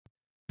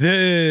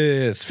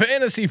This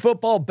fantasy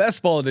football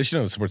best ball edition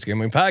of the Sports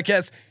Gambling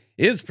Podcast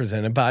is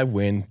presented by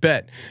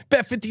WynnBET.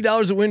 Bet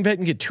 $50 at WynnBET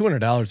and get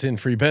 $200 in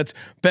free bets.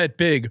 Bet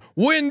big,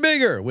 win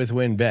bigger with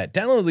WynnBET.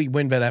 Download the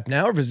WynnBET app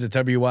now or visit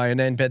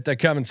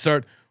wynnbet.com and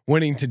start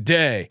winning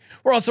today.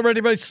 We're also ready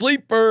by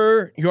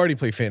Sleeper. You already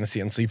play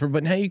fantasy on Sleeper,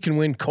 but now you can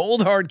win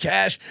cold hard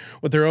cash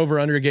with their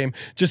over/under game.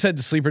 Just head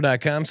to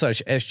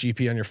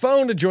sleeper.com/SGP on your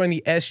phone to join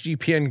the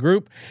SGPN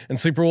group, and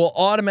Sleeper will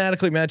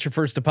automatically match your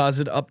first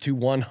deposit up to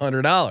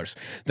 $100.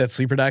 That's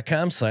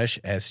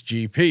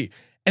sleeper.com/SGP.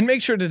 And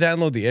make sure to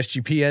download the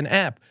SGPN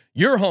app,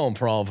 your home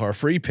for all of our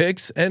free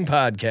picks and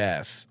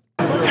podcasts.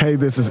 Hey,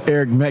 this is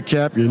Eric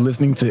Metcalf. You're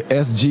listening to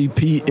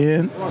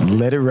SGPN.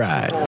 Let it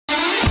ride.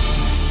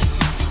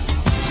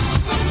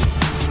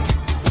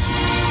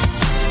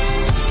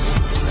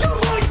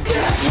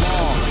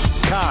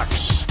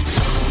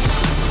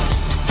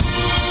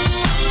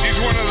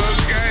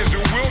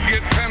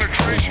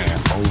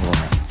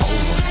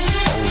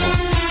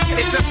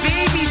 It's a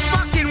baby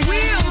fucking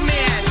wheel,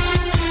 man.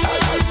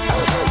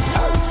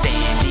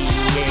 San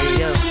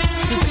Diego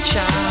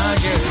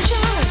Superchargers.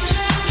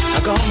 Now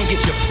go home and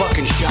get your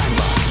fucking shine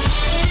box.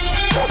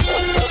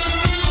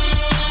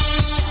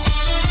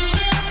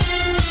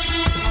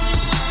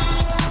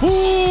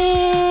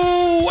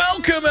 Ooh,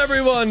 welcome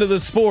everyone to the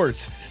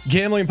Sports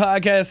Gambling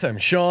Podcast. I'm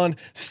Sean,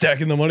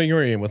 stacking the money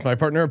green with my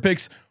partner of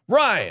picks,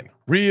 Ryan,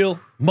 Real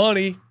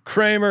Money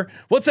Kramer.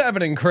 What's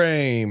happening,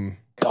 Kramer?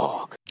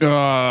 Dog.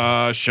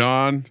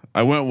 Sean,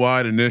 I went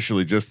wide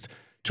initially just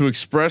to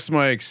express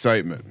my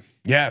excitement.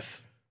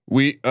 Yes.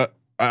 I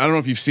don't know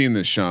if you've seen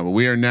this, Sean, but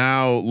we are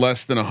now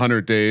less than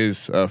 100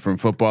 days from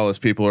football, as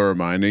people are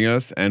reminding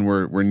us, and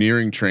we're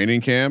nearing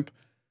training camp,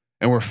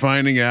 and we're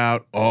finding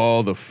out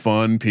all the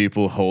fun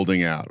people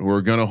holding out.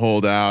 We're gonna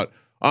hold out.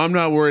 I'm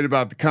not worried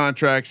about the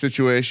contract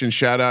situation.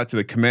 Shout out to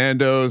the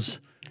Commandos.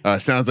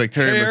 Sounds like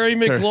Terry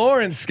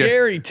McLaurin,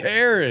 scary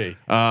Terry.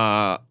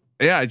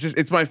 Yeah,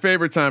 it's my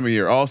favorite time of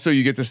year. Also,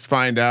 you get to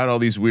find out all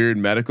these weird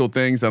medical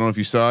things. I don't know if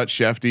you saw it.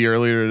 Shefty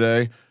earlier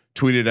today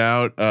tweeted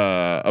out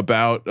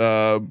about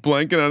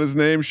blanking on his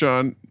name,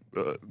 Sean,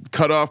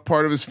 cut off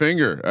part of his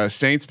finger,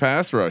 Saints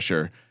pass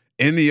rusher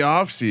in the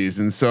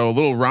offseason. So a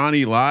little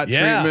Ronnie Lott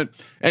treatment.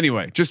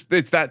 Anyway,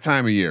 it's that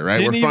time of year, right?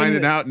 We're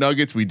finding out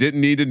nuggets we didn't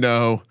need to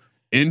know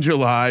in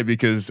July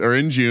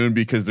in June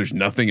because there's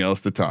nothing else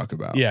to talk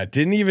about. Yeah,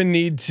 didn't even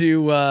need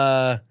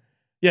to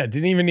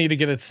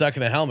get it stuck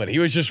in a helmet. He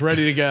was just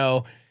ready to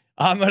go.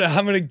 I'm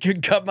gonna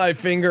cut my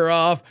finger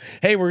off.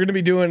 Hey, we're gonna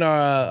be doing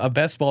a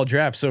best ball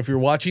draft. So if you're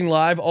watching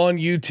live on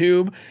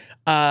YouTube,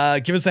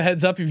 give us a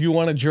heads up if you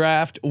want to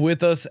draft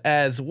with us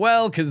as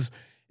well, because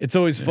it's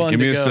always fun. Give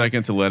me a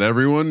second to let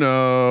everyone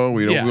know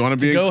we want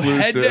to be go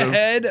inclusive. Head to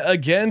head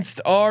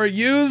against our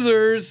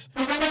users.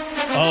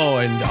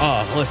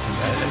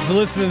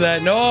 Listen to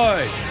that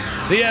noise.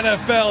 The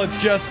NFL,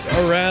 it's just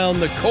around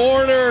the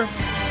corner.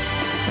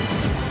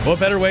 What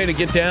better way to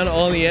get down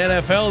on the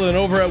NFL than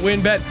over at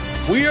WynnBET?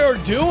 We are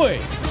doing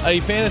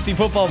a fantasy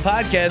football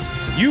podcast.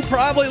 You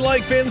probably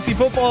like fantasy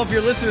football if you're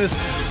listening to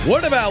this.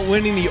 What about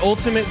winning the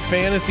ultimate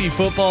fantasy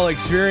football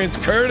experience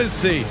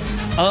courtesy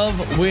of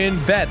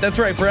WynnBET? That's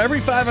right. For every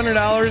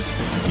 $500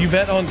 you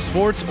bet on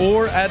sports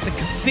or at the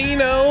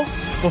casino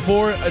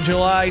before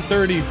July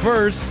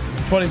 31st,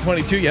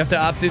 2022, you have to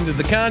opt into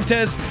the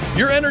contest.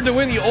 You're entered to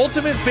win the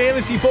ultimate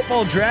fantasy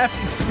football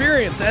draft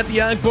experience at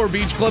the Encore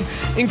Beach Club,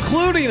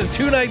 including a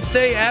 2-night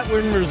stay at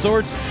Wynn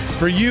Resorts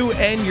for you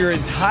and your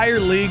entire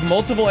league.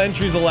 Multiple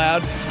entries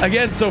allowed.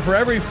 Again, so for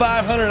every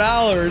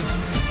 $500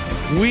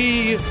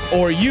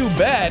 you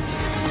bet,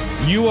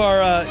 you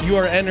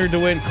are entered to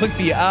win. Click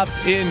the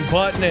opt-in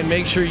button and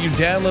make sure you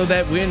download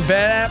that WynnBET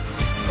app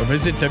or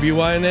visit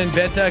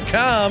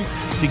wynnbet.com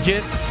to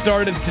get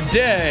started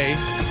today.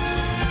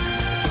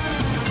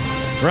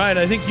 Ryan,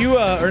 I think you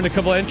earned a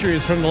couple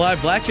entries from the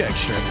live blackjack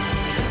strip.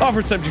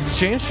 Offer subject to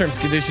change. Terms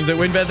and conditions at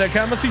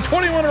wynnbet.com. Must be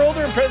 21 or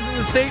older and present in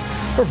the state,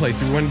 or play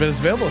through WynnBET is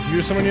available. If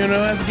you're someone you know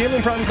has a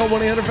gambling problem, call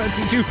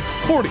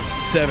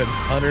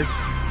 1-800-522-4700.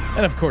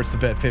 And of course, the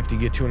bet 50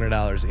 get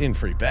 $200 in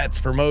free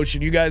bets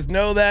promotion. You guys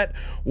know that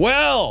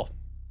well.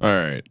 All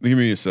right, give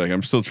me a second.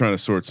 I'm still trying to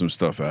sort some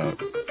stuff out.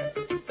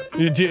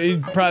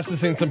 You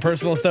processing some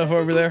personal stuff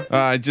over there?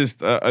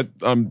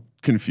 I'm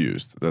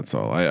confused. That's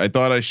all. I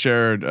thought I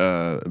shared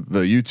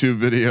the YouTube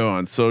video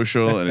on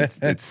social, and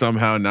it's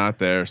somehow not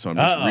there. So I'm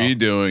just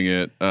redoing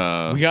it.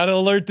 We got to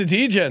alert the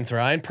D-Gents,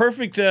 Ryan.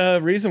 Perfect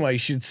reason why you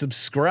should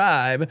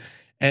subscribe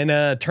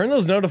and turn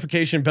those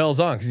notification bells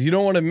on, because you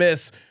don't want to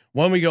miss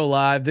when we go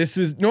live. This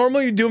is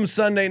normally you do them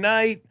Sunday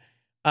night.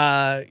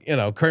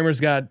 Kramer's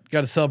got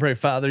to celebrate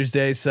Father's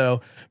Day, so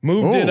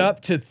moved it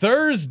up to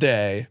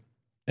Thursday.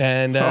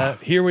 And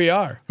here we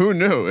are. Who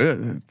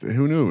knew?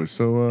 Who knew it was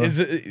so? It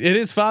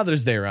is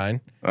Father's Day,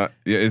 Ryan? Yeah,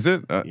 is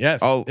it?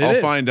 Yes. I'll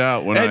find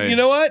out when you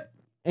know what?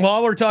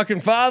 While we're talking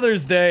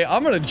Father's Day,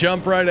 I'm going to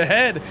jump right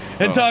ahead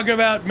and talk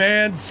about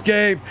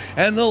Manscaped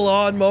and the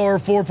Lawnmower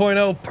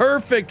 4.0.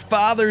 Perfect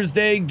Father's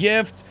Day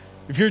gift.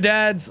 if your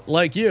dad's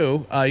like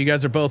you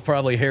guys are both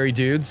probably hairy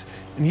dudes,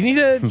 and you need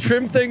to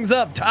trim things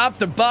up top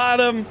to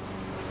bottom.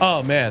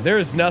 Oh man, there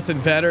is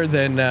nothing better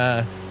than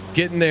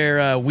getting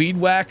their weed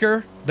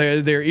whacker,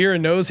 their ear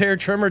and nose hair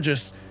trimmer.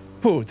 Just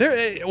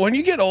when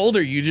you get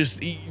older, you just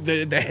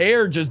the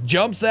hair just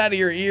jumps out of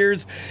your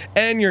ears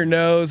and your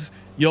nose.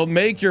 You'll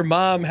make your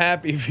mom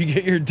happy if you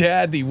get your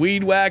dad the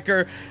weed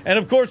whacker, and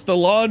of course the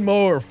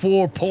lawnmower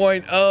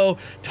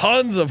 4.0,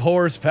 tons of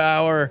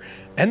horsepower,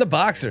 and the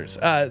boxers,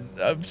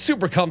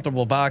 super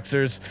comfortable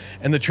boxers,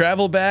 and the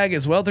travel bag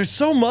as well. There's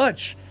so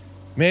much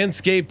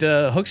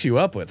Manscaped hooks you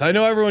up with. I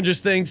know everyone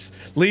just leads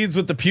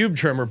with the pube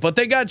trimmer, but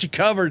they got you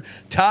covered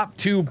top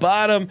to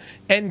bottom,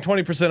 and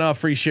 20% off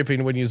free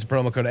shipping when you use the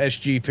promo code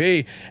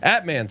SGP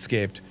at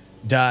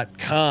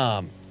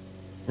manscaped.com.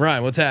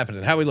 Ryan, what's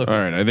happening? How we looking? All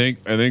right, I think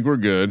we're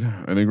good.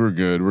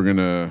 We're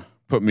gonna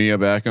put Mia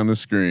back on the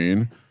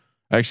screen.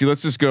 Actually,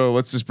 let's just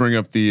bring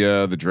up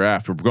the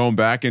draft. We're going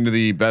back into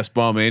the Best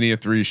Ball Mania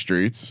 3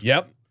 streets.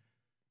 Yep.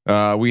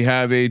 We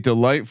have a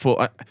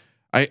delightful.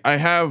 I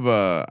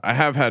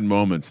have had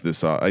moments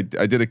this. I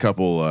did a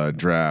couple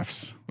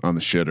drafts on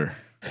the shitter.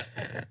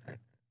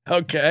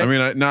 Okay. I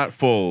mean, not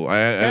full.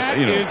 That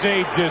is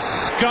a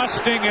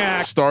disgusting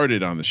act.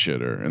 Started on the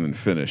shitter and then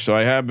finished. So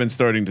I have been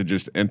starting to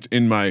just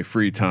in my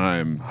free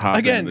time hop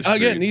in the streets.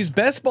 Again, these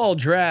best ball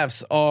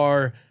drafts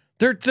they're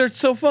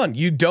so fun.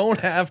 You don't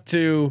have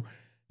to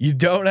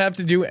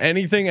do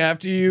anything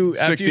after you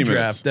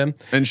draft them.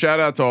 And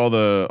shout out to all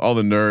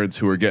the nerds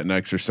who are getting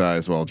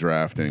exercise while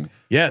drafting.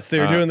 Yes, they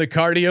were doing the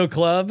cardio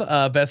club,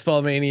 Best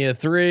Ball Mania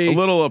 3. A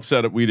little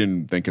upset that we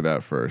didn't think of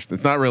that first.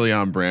 It's not really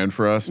on brand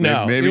for us.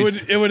 Maybe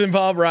it would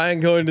involve Ryan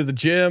going to the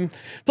gym.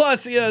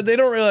 Plus, they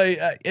don't really.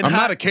 I'm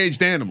not a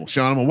caged animal,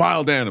 Sean. I'm a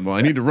wild animal.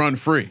 I need to run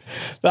free.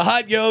 The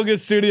hot yoga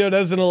studio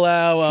doesn't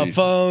allow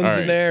phones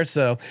in there.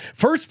 So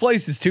first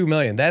place is $2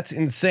 million. That's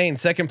insane.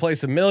 Second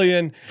place $1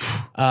 million.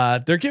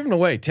 They're giving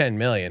away $10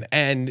 million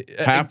and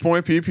half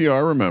point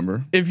PPR.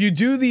 Remember, if you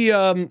do the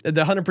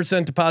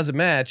 100% deposit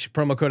match,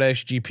 promo code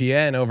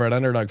SGPN over at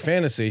Underdog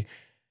Fantasy,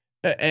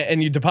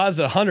 and you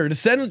deposit 100,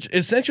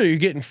 essentially you're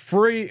getting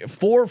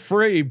four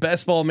free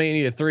Best Ball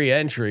Mania 3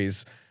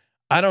 entries.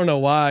 I don't know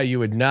why you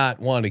would not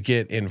want to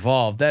get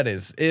involved. It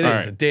is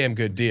a damn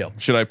good deal.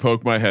 Should I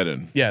poke my head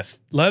in? Yes.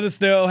 Let us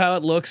know how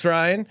it looks,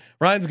 Ryan.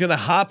 Ryan's gonna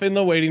hop in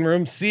the waiting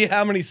room, see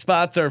how many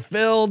spots are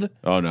filled.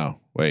 Oh no!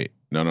 Wait,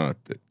 no,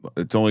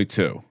 it's only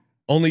 2.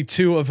 Only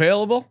 2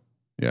 available.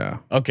 Yeah.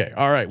 Okay.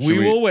 All right. We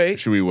will wait.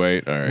 Should we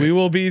wait? All right. We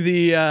will be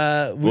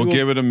the. We'll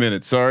give it a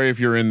minute. Sorry if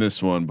you're in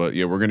this one, but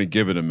yeah, we're gonna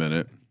give it a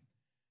minute.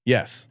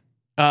 Yes.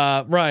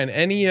 Ryan,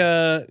 any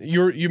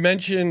you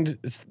mentioned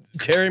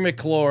Terry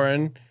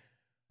McLaurin.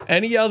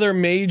 Any other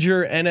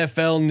major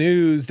NFL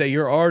news that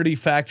you're already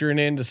factoring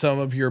into some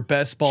of your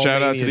Best Ball?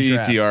 Shout out to the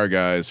drafts? ETR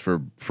guys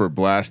for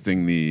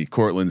blasting the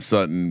Cortland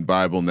Sutton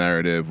Bible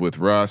narrative with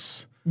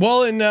Russ.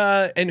 Well,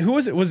 and who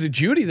was it? Was it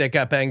Judy that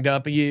got banged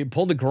up? He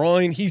pulled a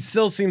groin. He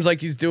still seems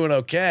like he's doing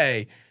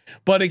okay,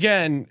 but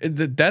again,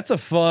 that's a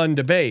fun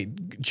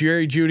debate: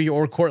 Jerry Judy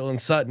or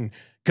Cortland Sutton.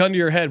 Gun to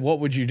your head, what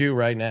would you do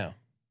right now?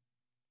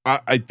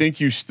 I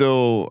think you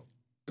still.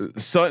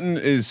 Sutton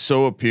is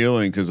so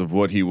appealing because of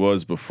what he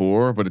was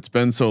before, but it's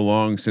been so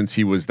long since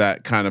he was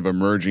that kind of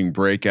emerging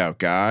breakout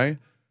guy.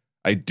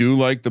 I do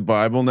like the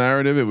Bible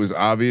narrative. It was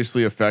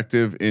obviously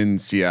effective in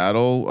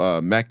Seattle.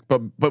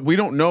 But we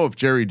don't know if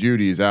Jerry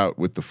Judy is out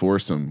with the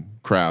foursome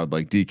crowd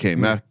like DK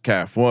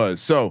Metcalf was.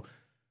 So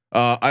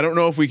I don't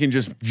know if we can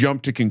just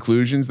jump to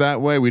conclusions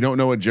that way. We don't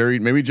know what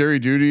maybe Jerry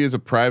Judy is a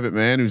private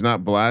man who's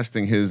not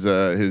blasting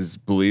his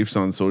beliefs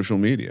on social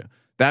media.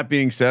 That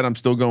being said, I'm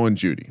still going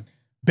Judy.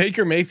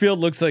 Baker Mayfield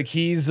looks like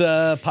he's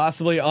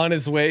possibly on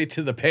his way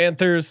to the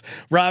Panthers.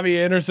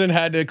 Robbie Anderson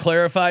had to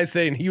clarify,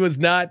 saying he was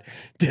not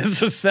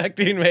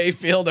disrespecting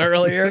Mayfield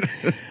earlier.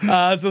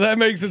 So that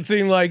makes it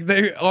seem like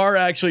they are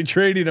actually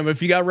trading him.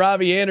 If you got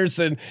Robbie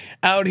Anderson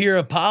out here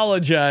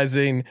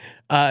apologizing,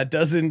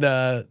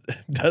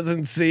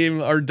 doesn't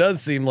seem, or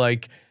does seem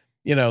like,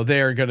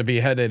 they are going to be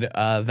headed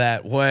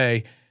that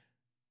way.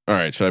 All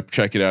right. Should I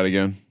check it out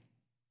again?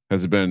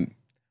 Has it been?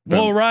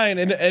 Well,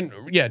 Ryan, and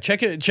yeah,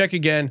 check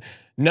again.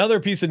 Another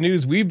piece of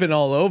news we've been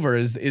all over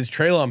is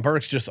Treylon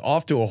Burks just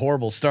off to a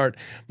horrible start.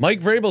 Mike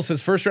Vrabel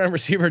says first round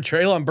receiver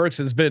Treylon Burks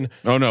has been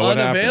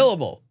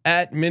unavailable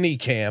at mini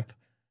camp.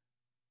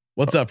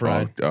 What's up,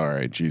 Ryan? All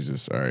right,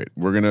 Jesus. All right,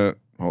 we're gonna.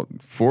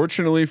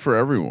 Fortunately for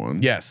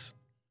everyone, yes.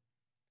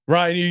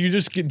 Ryan,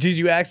 did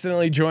you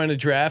accidentally join a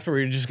draft, or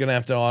you're just gonna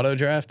have to auto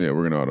draft? Yeah,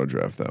 we're gonna auto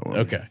draft that one.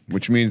 Okay,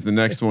 which means the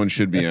next one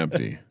should be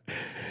empty.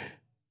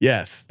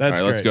 Yes,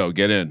 that's all right. Let's go.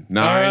 Get in.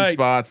 9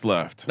 spots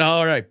left.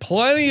 All right,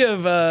 plenty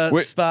of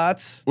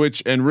spots.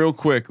 And real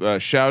quick,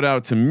 shout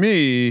out to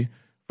me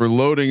for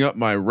loading up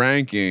my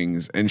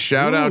rankings, and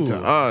shout out to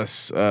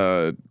us.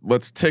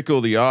 Let's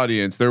tickle the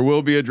audience. There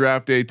will be a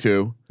draft day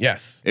 2.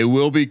 Yes, it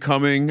will be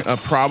coming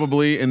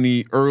probably in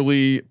the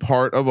early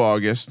part of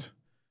August,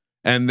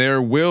 and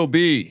there will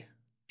be,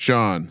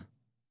 Sean,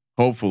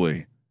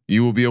 hopefully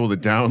you will be able to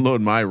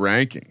download my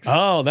rankings.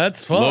 Oh,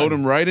 that's fun. Load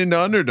them right into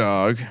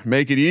Underdog.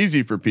 Make it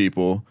easy for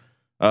people,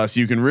 so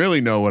you can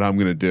really know what I'm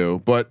going to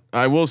do. But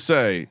I will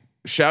say,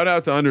 shout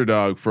out to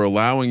Underdog for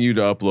allowing you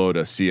to upload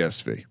a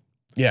CSV.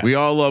 Yes. We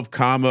all love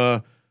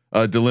comma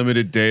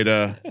delimited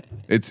data.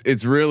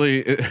 It's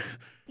really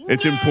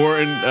it's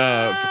important.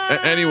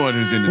 Anyone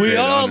who's into we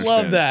data all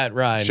understands. love that,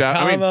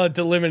 Ryan.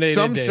 Delimited.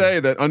 Some data. say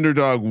that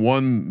Underdog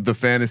won the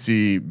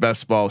fantasy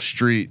best ball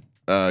street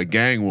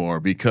gang war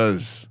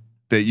because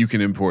that you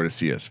can import a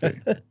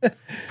CSV.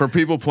 For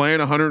people playing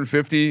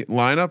 150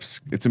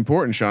 lineups, it's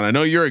important, Sean. I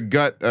know you're a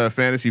gut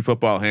fantasy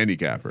football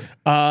handicapper.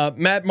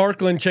 Matt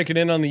Markland checking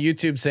in on the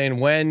YouTube saying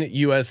when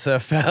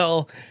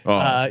USFL.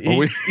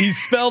 He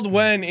spelled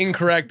when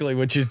incorrectly,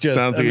 which is just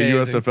sounds amazing.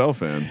 like a USFL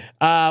fan.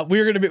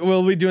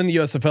 We'll be doing the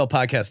USFL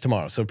podcast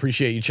tomorrow, so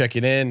appreciate you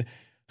checking in.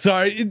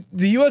 Sorry,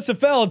 the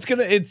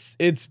USFL.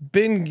 It's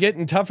been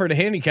getting tougher to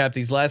handicap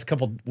these last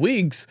couple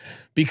weeks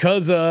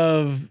because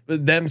of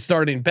them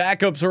starting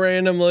backups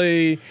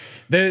randomly.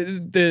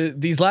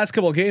 These last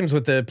couple of games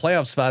with the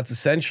playoff spots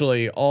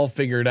essentially all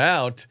figured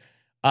out.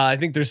 I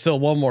think there's still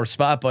one more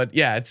spot, but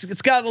yeah,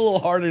 it's gotten a little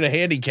harder to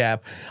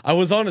handicap. I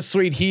was on a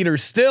sweet heater,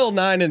 still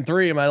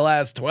 9-3 in my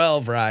last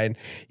 12, Ryan,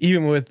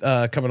 even with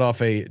coming off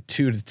a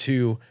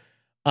 2-2.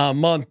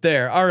 Month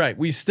there. All right,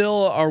 we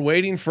still are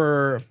waiting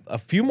for a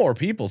few more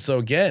people. So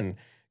again,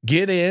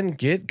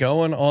 get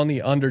going on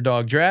the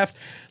Underdog draft.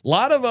 A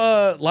lot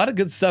of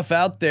good stuff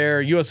out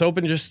there. US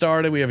Open just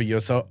started. We have a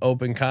US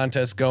Open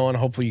contest going.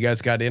 Hopefully you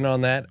guys got in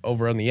on that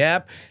over on the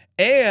app.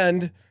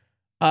 And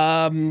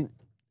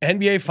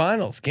NBA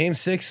Finals Game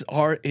 6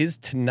 is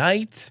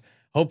tonight.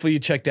 Hopefully you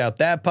checked out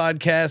that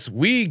podcast.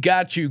 We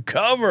got you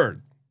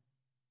covered.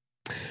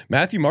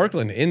 Matthew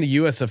Markland in the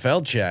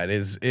USFL chat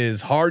is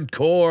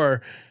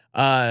hardcore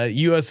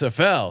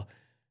USFL.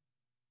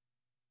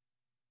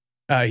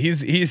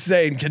 He's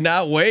saying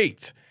cannot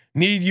wait.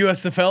 Need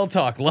USFL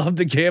talk. Love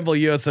to gamble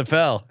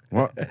USFL.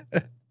 What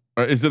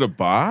is it? A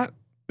bot?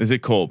 Is it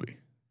Colby?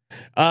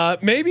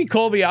 Maybe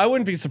Colby. I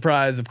wouldn't be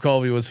surprised if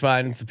Colby was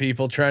finding some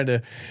people trying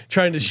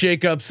to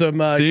shake up some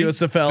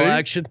USFL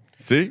action.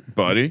 See,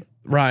 buddy.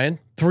 Ryan,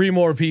 three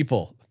more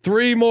people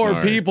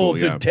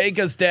to take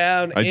us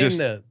down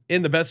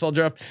in the best ball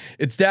draft.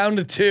 It's down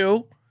to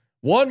 2.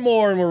 One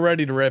more and we're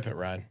ready to rip it,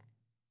 Ryan.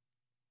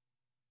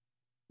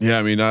 Yeah,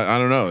 I mean, I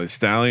don't know. Is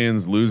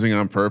Stallions losing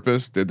on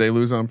purpose? Did they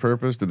lose on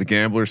purpose? Did the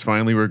Gamblers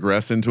finally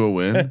regress into a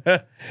win?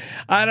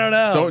 I don't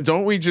know.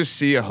 Don't we just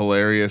see a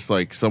hilarious,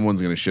 like someone's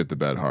going to shit the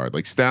bed hard.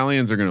 Like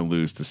Stallions are going to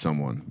lose to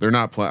someone. They're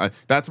not playing.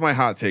 That's my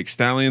hot take.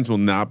 Stallions will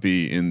not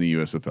be in the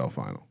USFL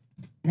final.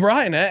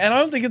 Ryan, and I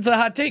don't think it's a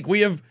hot take.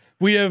 We have.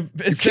 You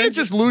can't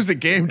just lose a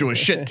game to a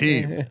shit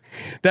team.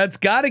 That's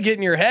got to get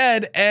in your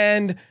head.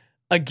 And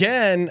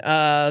again,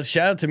 shout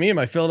out to me and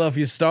my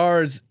Philadelphia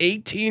Stars,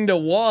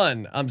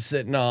 18-1. I'm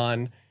sitting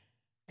on,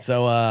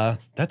 so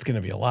that's going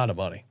to be a lot of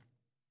money.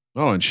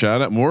 Oh, and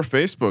shout out more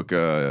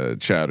Facebook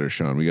chatter,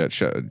 Sean. We got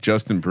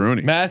Justin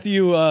Bruni,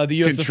 Matthew,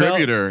 the USFL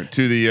contributor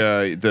to the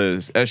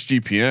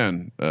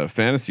SGPN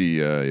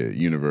fantasy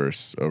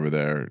universe over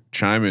there,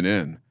 chiming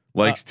in.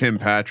 Likes Tim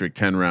Patrick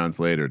 10 rounds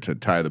later to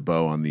tie the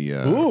bow on the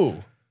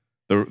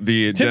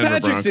the Tim Denver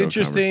Patrick's Bronco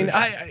interesting.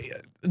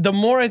 The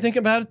more I think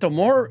about it, the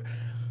more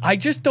I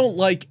just don't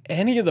like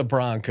any of the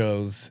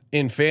Broncos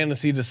in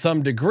fantasy to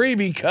some degree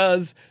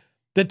because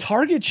the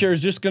target share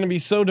is just going to be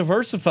so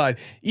diversified.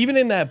 Even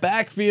in that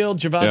backfield,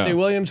 Javonte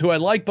Williams, who I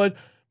like, but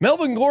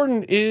Melvin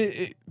Gordon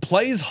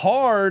plays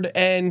hard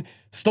and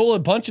stole a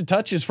bunch of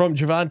touches from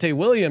Javonte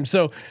Williams.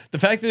 So the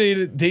fact that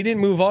they didn't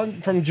move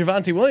on from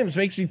Javonte Williams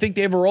makes me think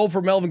they have a role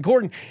for Melvin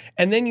Gordon.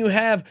 And then you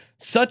have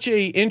such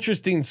a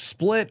interesting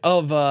split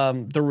of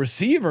the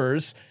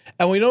receivers,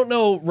 and we don't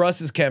know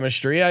Russ's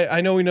chemistry.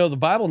 I know we know the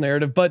Bible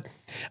narrative, but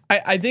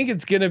I think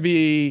it's going to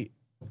be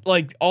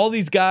like all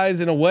these guys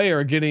in a way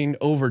are getting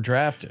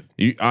overdrafted.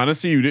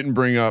 Honestly, you didn't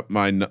bring up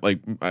my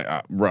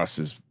Russ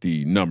is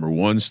the number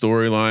one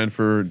storyline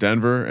for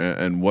Denver,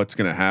 and what's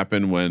going to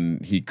happen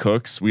when he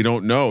cooks. We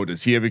don't know.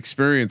 Does he have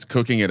experience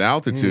cooking at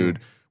altitude?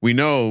 We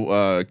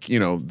know,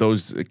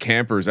 those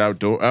campers,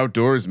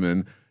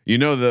 outdoorsmen. You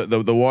know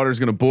the water's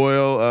going to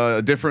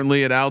boil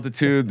differently at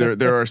altitude.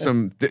 There are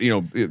some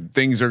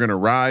things are going to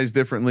rise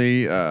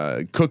differently.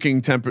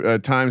 Cooking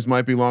times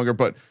might be longer,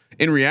 but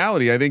in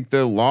reality, I think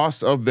the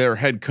loss of their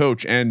head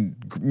coach and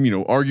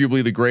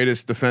arguably the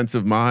greatest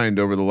defensive mind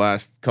over the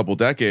last couple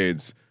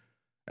decades,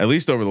 at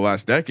least over the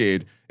last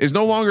decade, is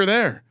no longer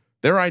there.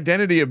 Their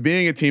identity of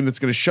being a team that's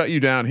going to shut you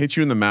down, hit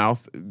you in the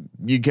mouth.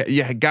 You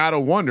gotta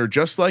wonder,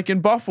 just like in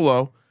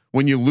Buffalo,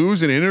 when you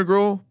lose an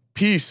integral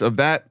piece of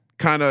that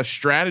kind of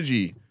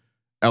strategy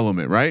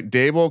element, right?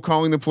 Daboll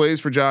calling the plays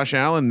for Josh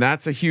Allen.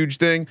 That's a huge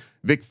thing.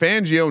 Vic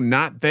Fangio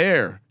not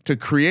there to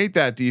create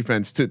that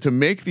defense, to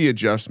make the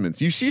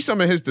adjustments. You see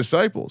some of his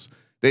disciples,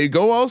 they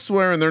go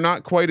elsewhere and they're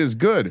not quite as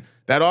good.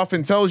 That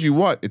often tells you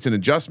what it's an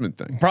adjustment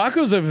thing.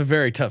 Broncos have a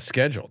very tough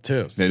schedule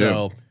too. They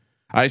do.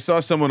 I saw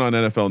someone on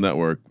NFL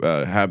Network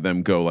have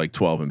them go like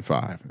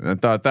 12-5, and I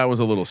thought that was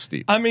a little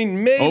steep. I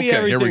mean, maybe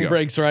everything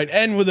breaks right.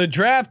 And with the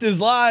draft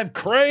is live,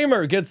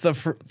 Kramer gets the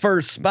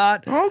first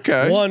spot.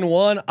 Okay,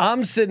 1-1.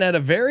 I'm sitting at a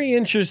very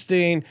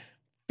interesting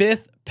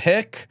 5th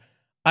pick.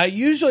 I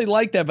usually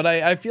like that, but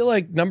I feel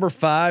like number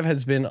 5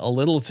 has been a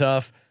little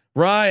tough.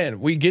 Ryan,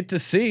 we get to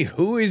see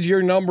who is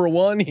your number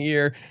 1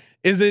 here.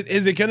 Is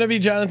it going to be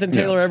Jonathan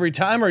Taylor every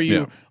time? Are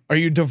you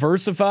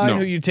diversifying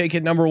who you take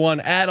at number 1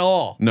 at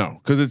all?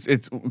 No, because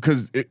it's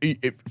because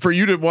for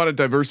you to want to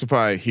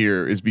diversify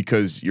here is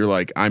because you're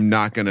like, I'm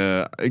not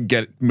gonna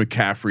get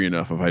McCaffrey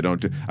enough if I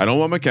don't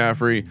want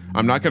McCaffrey.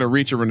 I'm not gonna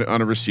reach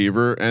on a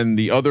receiver, and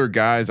the other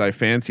guys I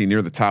fancy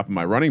near the top of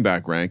my running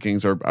back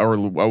rankings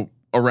are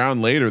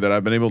around later that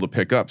I've been able to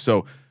pick up.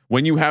 So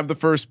when you have the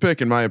first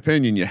pick, in my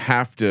opinion, you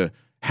have to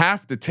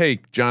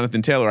take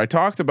Jonathan Taylor. I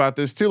talked about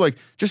this too, like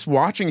just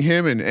watching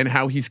him and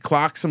how he's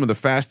clocked some of the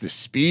fastest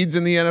speeds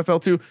in the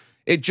NFL too.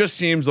 It just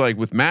seems like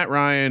with Matt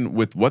Ryan,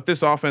 with what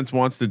this offense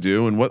wants to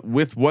do, and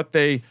what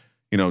they,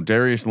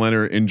 Darius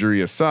Leonard injury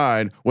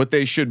aside, what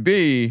they should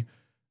be.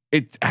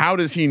 How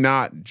does he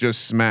not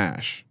just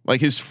smash?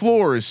 Like his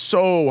floor is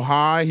so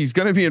high. He's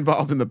going to be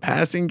involved in the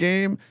passing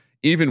game,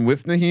 even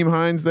with Nyheim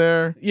Hines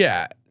there.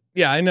 Yeah,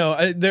 I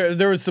know.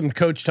 There was some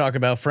coach talk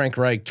about Frank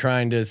Reich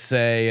trying to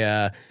say,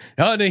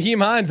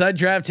 Nyheim Hines, I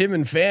draft him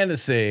in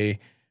fantasy,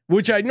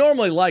 which I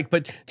normally like,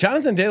 but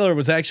Jonathan Taylor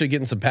was actually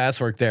getting some pass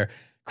work there.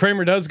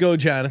 Kramer does go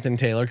Jonathan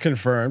Taylor,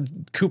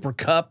 confirmed. Cooper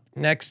Kupp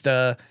next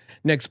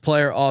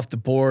player off the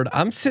board.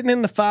 I'm sitting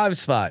in the 5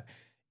 spot.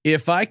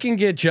 If I can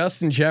get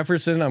Justin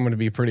Jefferson, I'm going to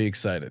be pretty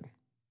excited.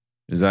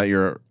 Is that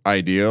your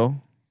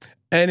ideal?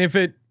 And if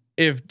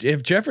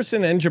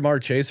Jefferson and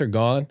Jamar Chase are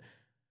gone,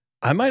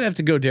 I might have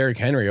to go Derrick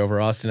Henry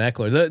over Austin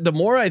Eckler. The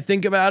more I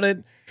think about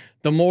it,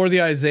 the more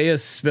the Isaiah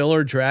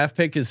Spiller draft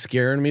pick is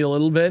scaring me a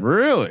little bit.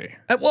 Really?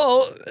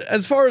 Well,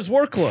 as far as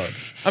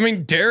workload, I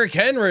mean, Derrick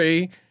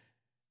Henry,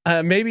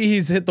 maybe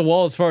he's hit the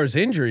wall as far as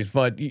injuries,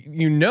 but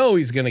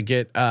he's going to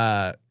get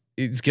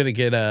his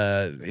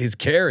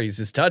carries,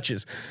 his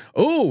touches.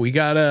 Oh, we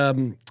got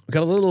a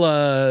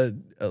little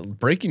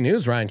breaking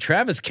news, Ryan.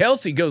 Travis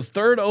Kelce goes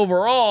 3rd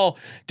overall.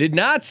 Did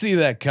not see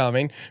that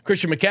coming.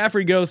 Christian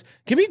McCaffrey goes,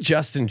 give me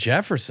Justin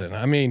Jefferson.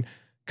 I mean,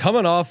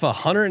 coming off a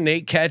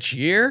 108 catch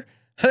year,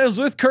 that was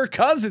with Kirk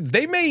Cousins.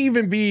 They may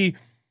even be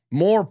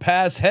more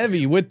pass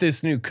heavy with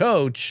this new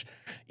coach.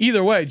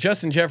 Either way,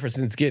 Justin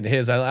Jefferson's getting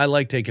his. I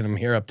like taking him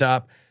here up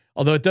top,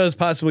 although it does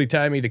possibly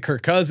tie me to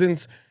Kirk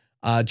Cousins.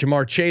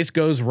 Jamar Chase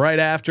goes right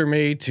after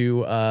me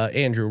to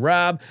Andrew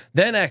Robb,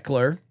 then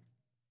Eckler.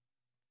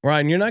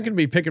 Ryan, you're not going to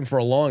be picking for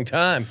a long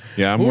time.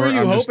 Yeah, who are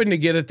you hoping to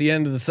get at the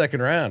end of the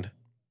second round?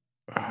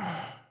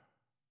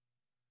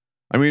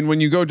 I mean, when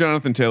you go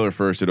Jonathan Taylor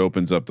first, it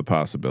opens up the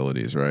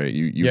possibilities, right?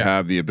 You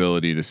have the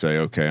ability to say,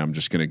 okay, I'm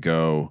just going to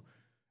go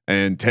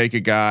and take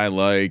a guy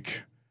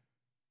like,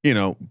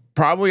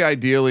 probably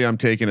ideally I'm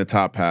taking a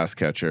top pass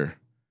catcher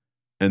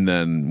and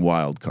then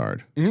wild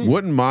card.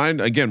 Wouldn't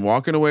mind again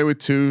walking away with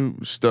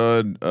 2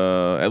 stud,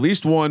 at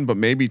least 1, but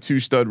maybe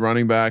 2 stud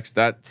running backs.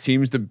 That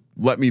seems to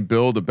let me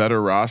build a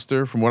better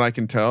roster from what I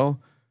can tell,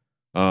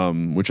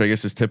 which I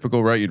guess is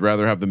typical, right? You'd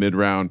rather have the mid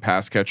round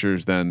pass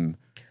catchers than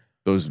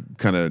those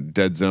kind of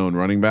dead zone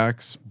running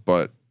backs.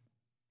 But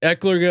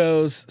Eckler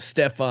goes,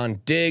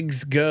 Stephon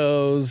Diggs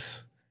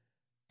goes.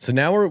 So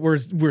now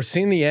we're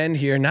seeing the end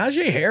here.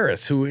 Najee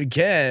Harris, who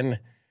again,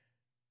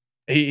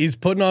 he's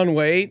putting on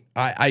weight.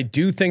 I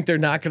do think they're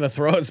not going to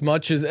throw as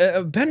much as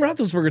Ben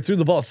Roethlisberger threw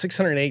the ball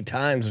 608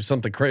 times or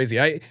something crazy.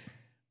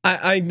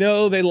 I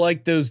know they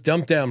like those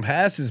dump down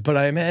passes, but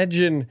I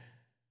imagine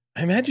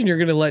you're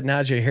going to let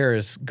Najee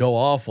Harris go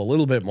off a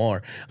little bit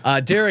more.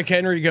 Derrick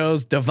Henry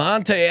goes,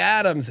 Devontae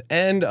Adams,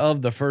 end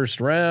of the first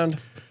round.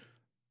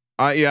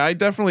 I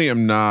definitely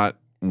am not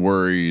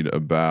worried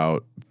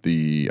about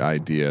the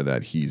idea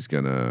that he's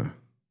gonna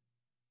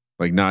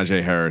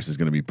Najee Harris is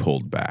gonna be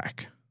pulled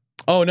back.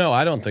 Oh no,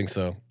 I don't think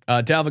so.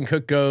 Dalvin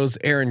Cook goes,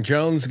 Aaron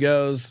Jones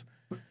goes.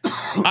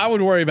 I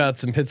would worry about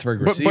some Pittsburgh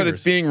receivers. But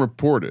it's being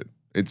reported.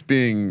 It's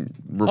being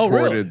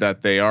reported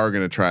that they are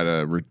going to try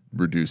to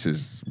reduce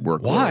his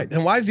workload. Why?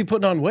 And why is he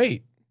putting on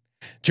weight?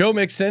 Joe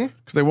Mixon,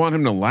 because they want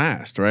him to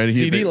last, right?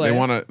 They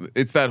want to.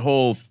 It's that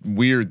whole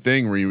weird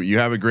thing where you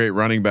have a great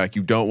running back,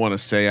 you don't want to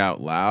say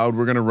out loud,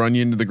 "We're going to run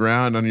you into the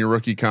ground on your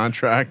rookie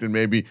contract and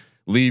maybe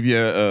leave you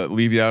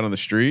out on the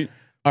street."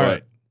 All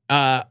right.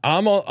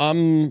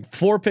 I'm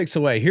 4 picks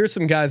away. Here's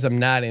some guys I'm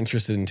not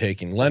interested in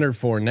taking. Leonard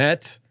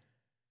Fournette,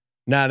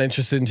 not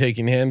interested in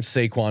taking him.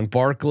 Saquon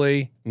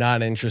Barkley,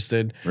 not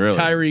interested. Really?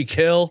 Tyreek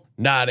Hill,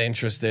 not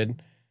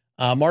interested.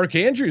 Mark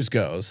Andrews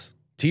goes.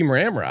 Team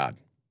Ramrod.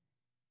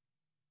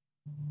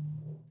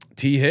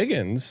 T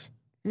Higgins,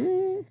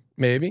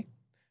 maybe.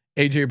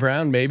 AJ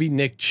Brown, maybe.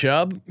 Nick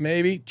Chubb,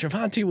 maybe.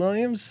 Javonte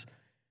Williams.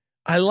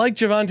 I like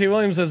Javonte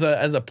Williams as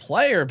a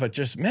player, but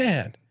just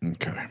man.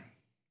 Okay.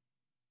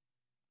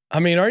 I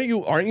mean, aren't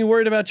you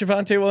worried about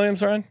Javonte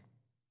Williams, Ryan?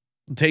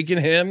 Taking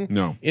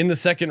him in the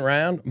second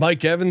round.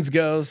 Mike Evans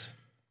goes.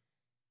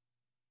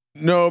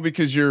 No,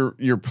 because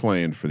you're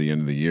playing for the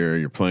end of the year.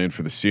 You're playing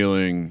for the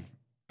ceiling.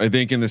 I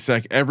think in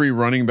the every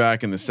running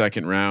back in the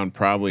second round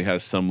probably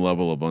has some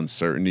level of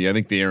uncertainty. I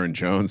think the Aaron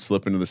Jones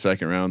slip into the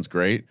second round is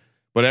great,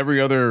 but every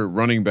other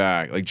running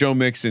back, like Joe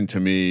Mixon, to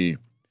me,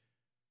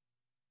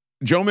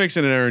 Joe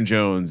Mixon and Aaron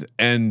Jones,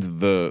 and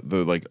the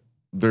like,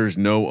 there's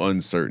no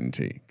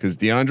uncertainty because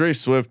DeAndre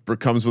Swift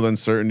comes with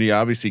uncertainty.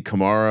 Obviously,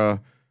 Kamara,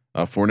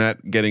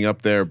 Fournette getting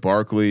up there,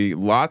 Barkley,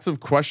 lots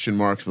of question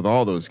marks with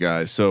all those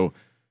guys. So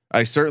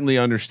I certainly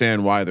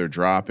understand why they're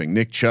dropping.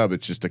 Nick Chubb,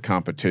 it's just a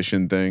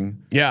competition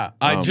thing. Yeah,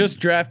 I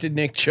just drafted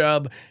Nick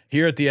Chubb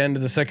here at the end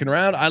of the second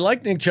round. I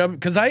like Nick Chubb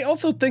because I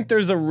also think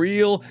there's a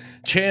real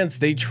chance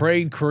they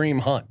trade Kareem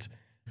Hunt.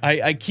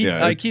 I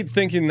keep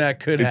thinking that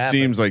could happen. It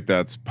seems like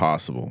that's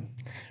possible.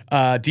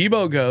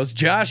 Debo goes.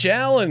 Josh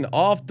Allen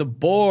off the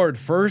board.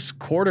 First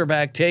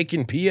quarterback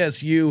taken,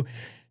 PSU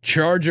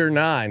Charger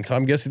 9. So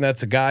I'm guessing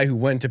that's a guy who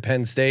went to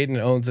Penn State and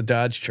owns a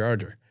Dodge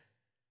Charger.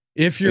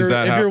 If you're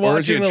watching or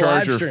is he a the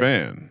Charger live stream,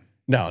 fan?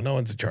 no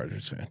one's a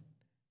Chargers fan.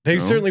 They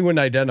certainly wouldn't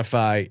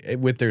identify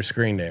with their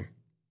screen name.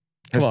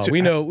 Come on,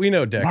 we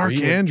know Decker. Mark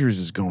Andrews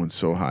is going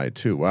so high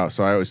too. Wow.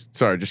 So I was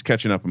just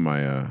catching up on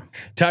my.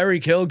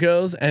 Tyreek Hill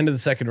goes end of the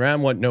second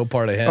round. Want no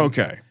part of him.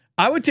 Okay.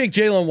 I would take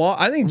Jalen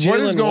Waddle. I think Jalen What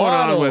is going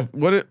Waddle, on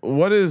with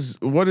what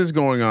is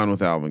going on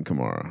with Alvin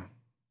Kamara?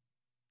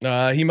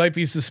 He might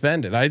be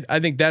suspended. I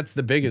think that's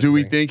the biggest. Do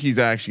we thing. think he's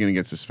actually going to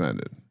get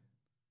suspended?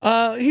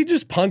 He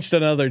just punched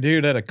another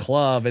dude at a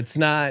club. It's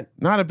not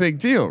a big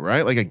deal,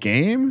 right? Like a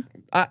game.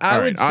 I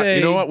would say.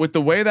 You know what? With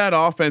the way that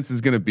offense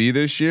is going to be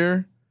this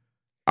year,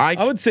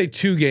 I would say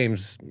 2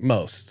 games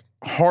most.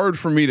 Hard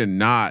for me to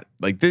not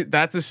like.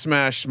 That's a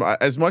smash.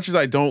 As much as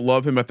I don't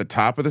love him at the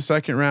top of the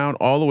second round,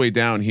 all the way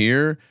down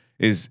here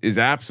is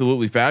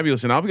absolutely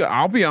fabulous. And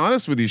I'll be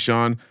honest with you,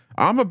 Sean.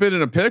 I'm a bit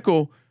in a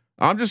pickle.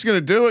 I'm just going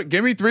to do it.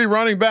 Give me 3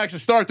 running backs to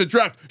start the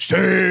draft.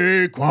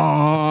 Saquon.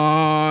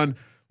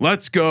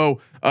 Let's go.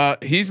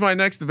 He's my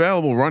next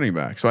available running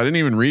back. So I didn't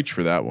even reach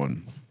for that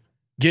one.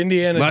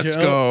 Let's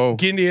go.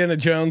 Gindiana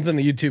Jones in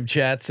the YouTube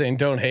chat saying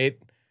don't hate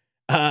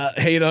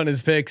on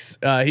his picks.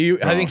 I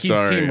think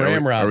he's team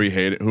Ramrod. Are we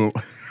hating who?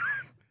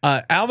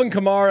 Alvin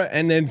Kamara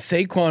and then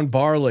Saquon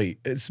Barkley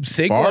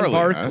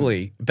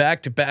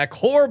back to back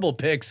horrible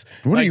picks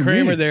by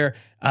Kramer there.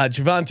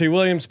 Javonte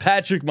Williams,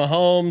 Patrick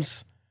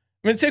Mahomes.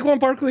 I mean Saquon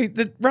Barkley.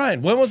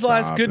 Ryan, when was the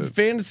last good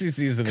fantasy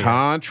season?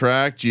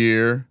 Contract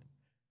year.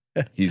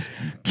 He's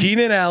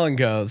Keenan Allen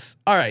goes.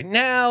 All right,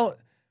 now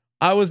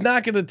I was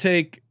not going to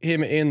take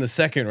him in the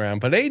second round,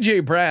 but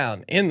AJ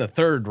Brown in the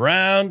third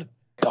round.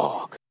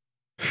 Dog.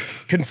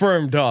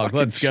 Confirmed dog.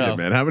 Let's go, shit,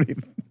 man. How many?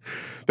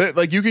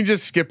 Like you can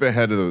just skip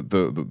ahead of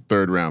the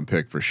third round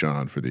pick for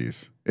Sean for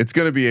these. It's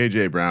going to be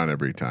AJ Brown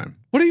every time.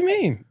 What do you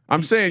mean?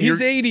 I'm saying his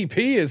ADP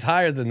is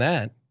higher than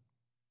that,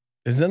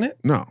 isn't it?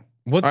 No.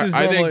 What's his?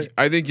 I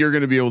think you're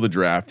going to be able to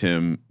draft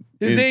him.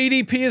 His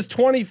ADP is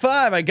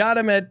 25. I got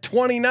him at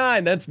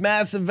 29. That's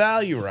massive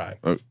value, right?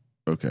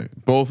 Okay.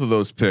 Both of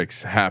those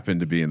picks happen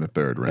to be in the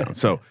third round.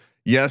 So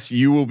yes,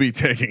 you will be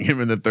taking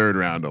him in the third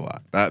round a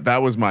lot.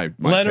 That was my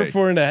Leonard take.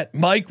 Fournette,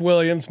 Mike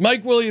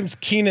Williams,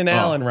 Keenan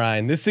Allen,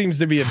 Ryan. This seems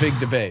to be a big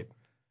debate.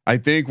 I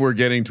think we're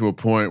getting to a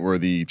point where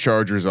the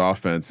Chargers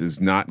offense is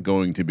not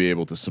going to be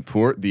able to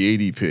support the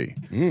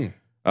ADP.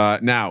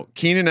 Now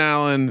Keenan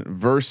Allen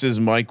versus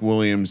Mike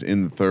Williams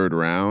in the third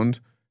round.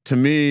 To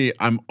me,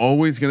 I'm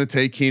always going to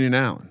take Keenan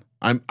Allen.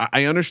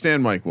 I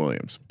understand Mike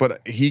Williams,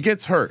 but he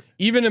gets hurt.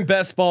 Even in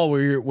best ball,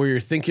 where you're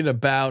thinking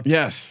about.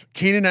 Yes,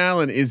 Keenan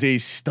Allen is a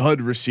stud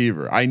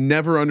receiver. I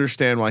never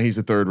understand why he's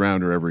a third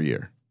rounder every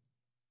year.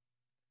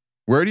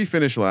 Where did he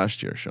finish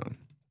last year, Sean?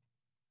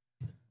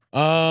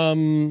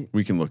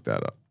 We can look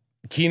that up.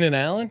 Keenan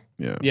Allen.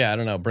 Yeah. I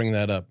don't know. Bring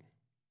that up.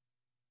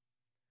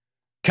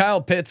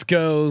 Kyle Pitts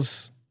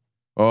goes.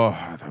 Oh,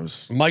 that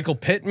was Michael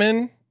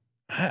Pittman.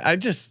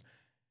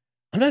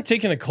 I'm not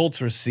taking a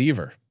Colts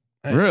receiver.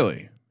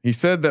 Really? He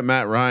said that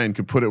Matt Ryan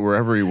could put it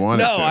wherever he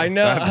wanted to. No, I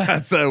know.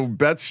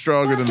 That's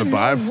stronger than the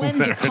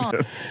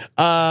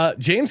Bible.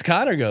 James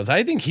Conner goes.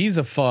 I think he's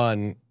a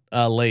fun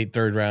late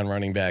third round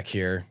running back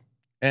here,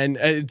 and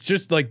it's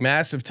just like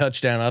massive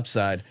touchdown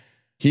upside.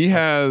 He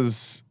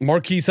has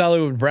Marquise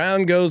Hollywood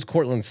Brown goes.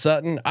 Cortland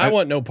Sutton. I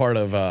want no part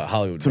of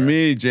Hollywood. To Brown.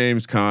 me,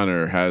 James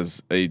Conner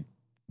has a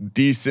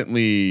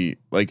decently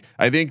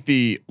I think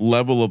the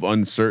level of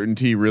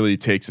uncertainty really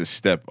takes a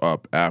step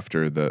up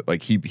after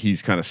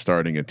he's kind of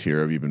starting a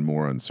tier of even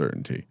more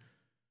uncertainty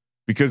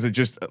because it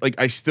just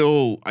I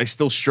still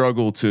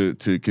struggle to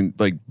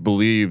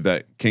believe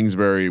that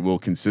Kingsbury will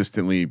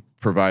consistently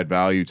provide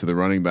value to the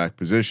running back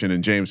position,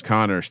 and James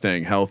Conner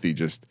staying healthy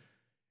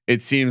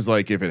it seems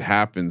like if it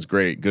happens,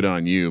 great, good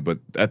on you. But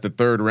at the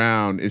third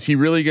round, is he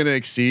really going to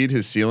exceed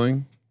his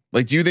ceiling?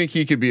 Do you think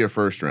he could be a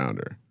first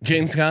rounder?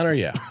 James Conner,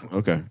 yeah.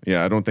 Okay,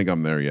 yeah, I don't think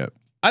I'm there yet.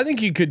 I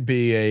think he could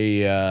be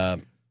a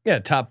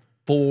top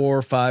 4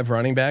 or 5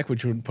 running back,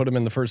 which would put him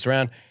in the first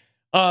round.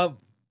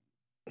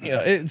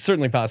 It's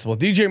certainly possible.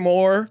 DJ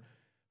Moore,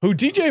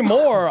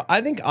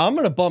 I think I'm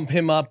going to bump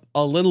him up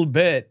a little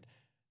bit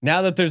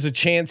now that there's a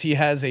chance he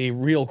has a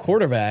real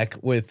quarterback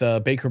with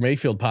Baker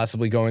Mayfield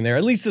possibly going there,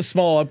 at least a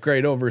small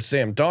upgrade over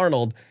Sam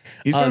Darnold.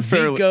 He's been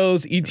Zeke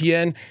goes,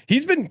 ETN.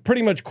 He's been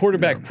pretty much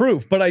quarterback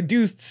proof, but I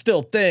do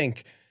still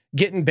think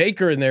getting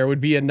Baker in there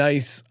would be a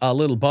nice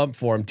little bump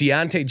for him.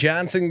 Deontay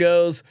Johnson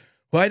goes,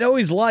 who I'd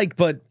always like,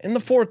 but in the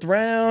 4th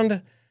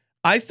round,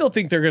 I still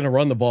think they're going to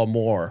run the ball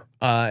more.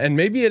 And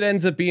maybe it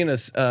ends up being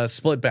a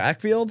split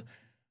backfield,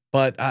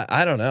 but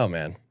I don't know,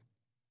 man.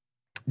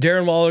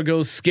 Darren Waller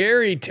goes,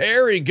 scary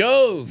Terry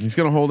goes. He's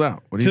going to hold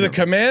out. What To the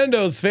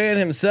Commandos fan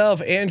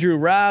himself, Andrew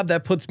Robb.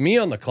 That puts me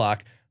on the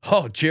clock.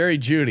 Oh, Jerry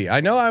Jeudy.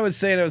 I know I was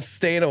saying I was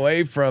staying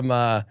away from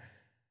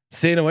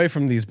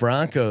these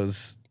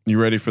Broncos. You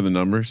ready for the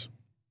numbers?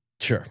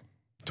 Sure.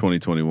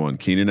 2021.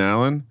 Keenan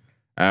Allen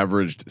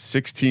averaged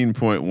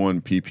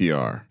 16.1 PPR.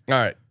 All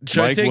right.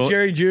 Should I take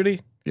Jerry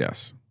Jeudy?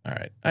 Yes. All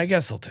right. I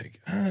guess I'll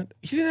take.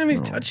 He didn't have any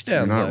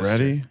touchdowns. You're not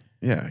ready?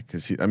 Yeah,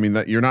 because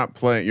you're not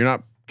playing. You're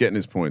not getting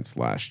his points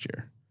last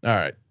year. All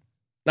right.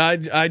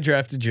 I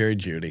drafted Jerry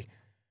Jeudy.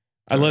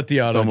 I let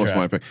the auto. It's almost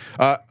draft. my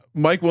pick.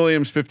 Mike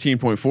Williams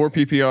 15.4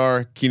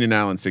 PPR. Keenan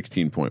Allen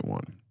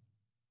 16.1.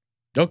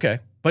 Okay,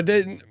 but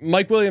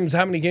Mike Williams?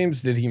 How many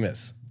games did he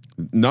miss?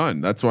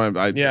 None. That's why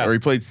or he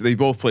played. They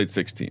both played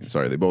 16.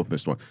 Sorry, they both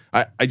missed one.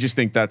 I just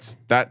think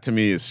that to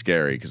me is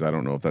scary because I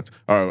don't know if that's.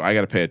 Oh, I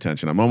got to pay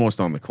attention. I'm almost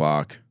on the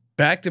clock.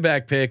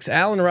 Back-to-back picks.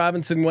 Allen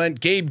Robinson went.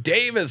 Gabe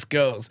Davis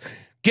goes.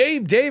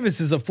 Gabe Davis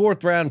is a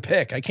 4th round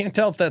pick. I can't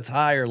tell if that's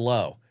high or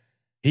low.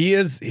 He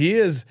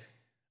is.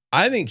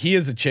 I think he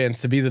has a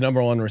chance to be the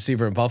number 1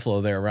 receiver in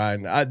Buffalo there,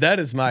 Ryan. That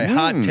is my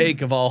hot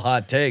take of all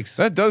hot takes.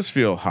 That does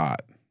feel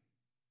hot.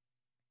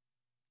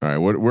 All right,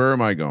 where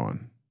am I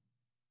going?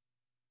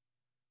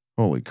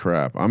 Holy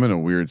crap! I'm in a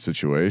weird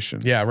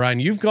situation. Yeah, Ryan,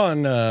 you've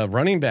gone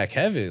running back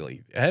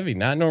heavy.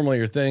 Not normally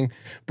your thing.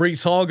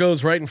 Breece Hall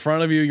goes right in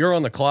front of you. You're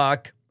on the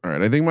clock. All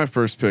right, I think my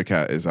first pick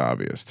is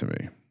obvious to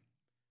me.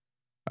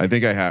 I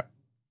think I have.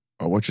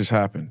 Oh, what just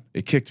happened?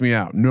 It kicked me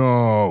out.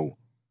 No.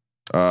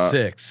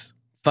 6,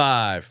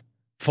 5,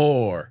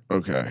 4.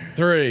 Okay.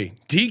 3.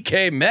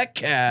 DK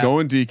Metcalf.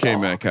 Going DK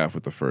Metcalf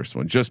with the first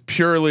one. Just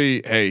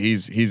purely, hey,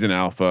 he's an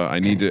alpha. I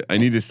need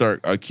to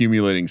start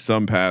accumulating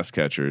some pass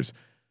catchers.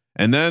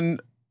 And then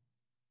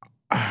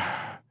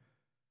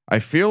I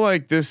feel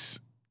like this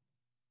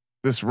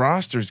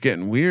roster's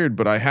getting weird,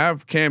 but I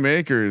have Cam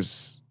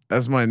Akers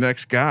as my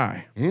next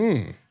guy.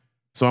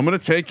 So I'm going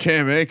to take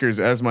Cam Akers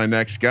as my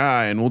next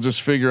guy, and we'll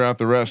just figure out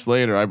the rest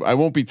later. I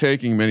won't be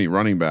taking many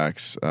running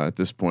backs at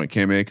this point.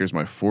 Cam Akers,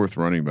 my 4th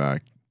running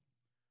back.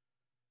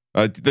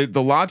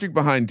 The logic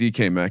behind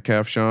DK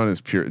Metcalf, Sean,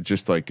 is pure.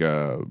 Just like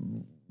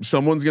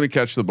someone's going to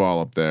catch the ball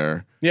up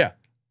there. Yeah.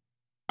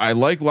 I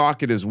like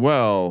Lockett as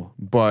well,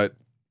 but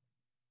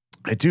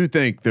I do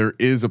think there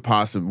is a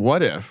possible.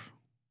 What if,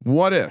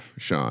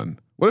 Sean?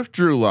 What if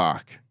Drew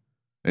Lock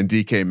and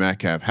DK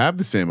Metcalf have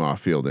the same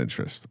off-field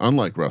interest,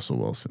 unlike Russell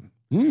Wilson?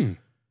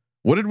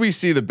 What did we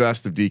see the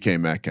best of DK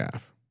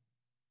Metcalf?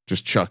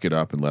 Just chuck it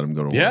up and let him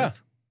go to work.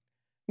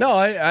 No,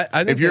 I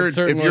think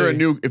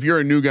if you're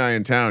a new guy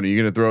in town, are you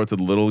going to throw it to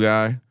the little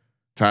guy,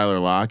 Tyler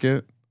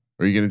Lockett,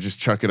 or are you going to just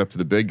chuck it up to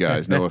the big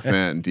guys, Noah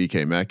Fant and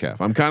DK Metcalf?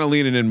 I'm kind of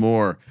leaning in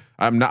more.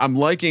 I'm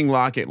liking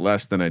Lockett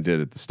less than I did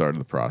at the start of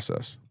the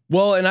process.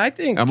 Well, and I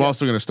think I'm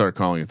also going to start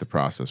calling it the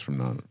process from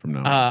now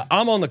on.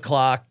 I'm on the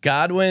clock.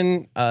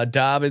 Godwin,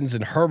 Dobbins,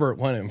 and Herbert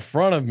went in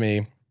front of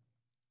me.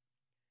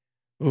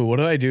 Ooh, what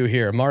do I do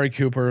here? Amari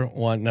Cooper,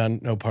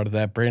 no part of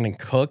that. Brandon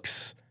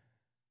Cooks,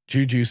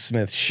 Juju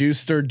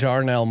Smith-Schuster,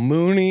 Darnell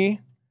Mooney.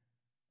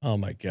 Oh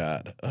my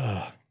God.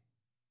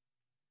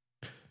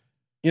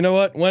 You know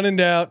what? When in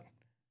doubt,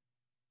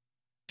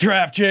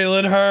 draft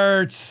Jalen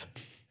Hurts.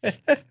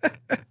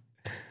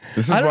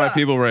 This is why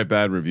people write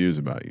bad reviews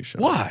about you,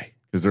 Sean. Why?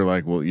 Because they're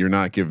like, well, you're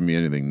not giving me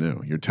anything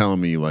new. You're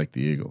telling me you like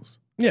the Eagles.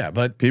 Yeah,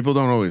 but people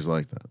don't always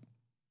like that.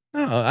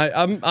 No,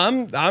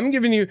 I'm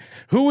giving you.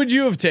 Who would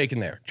you have taken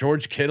there?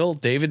 George Kittle,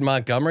 David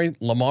Montgomery,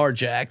 Lamar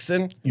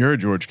Jackson. You're a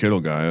George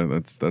Kittle guy.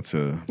 That's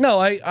a no.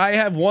 I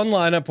have one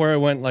lineup where I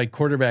went like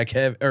quarterback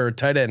heavy or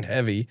tight end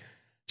heavy,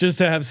 just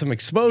to have some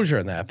exposure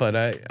in that.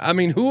 But I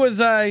mean, who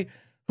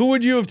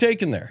would you have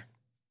taken there?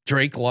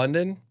 Drake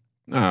London?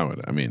 No,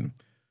 I mean,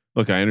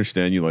 look, I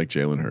understand you like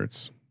Jalen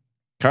Hurts.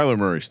 Kyler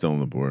Murray's still on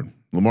the board.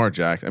 Lamar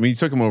Jackson. I mean, you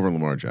took him over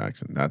Lamar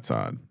Jackson. That's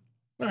odd.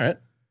 All right.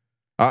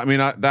 I mean,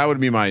 that would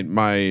be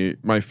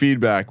my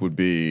feedback would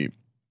be: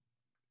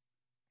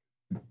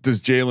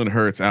 does Jalen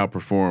Hurts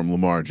outperform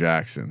Lamar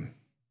Jackson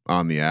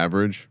on the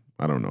average?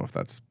 I don't know if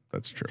that's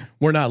true.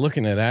 We're not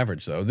looking at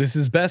average though. This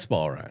is best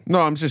ball, right? No,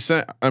 I'm just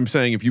saying. I'm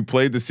saying if you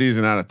played the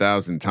season out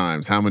 1,000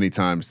 times, how many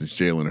times does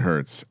Jalen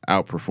Hurts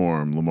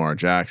outperform Lamar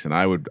Jackson?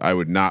 I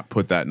would not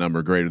put that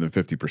number greater than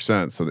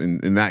 50%. So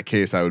in that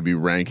case, I would be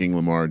ranking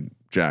Lamar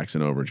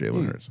Jackson over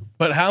Jalen Hurts.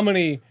 But how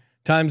many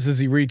times does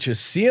he reach a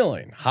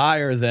ceiling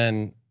higher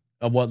than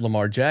what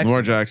Lamar Jackson?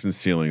 Lamar Jackson's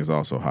ceiling is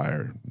also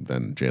higher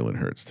than Jalen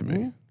Hurts to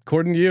me.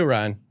 According to you,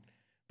 Ryan.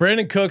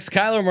 Brandon Cooks,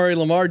 Kyler Murray,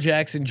 Lamar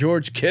Jackson,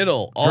 George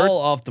Kittle, all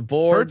off the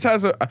board. Hurts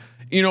has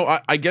you know,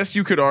 I guess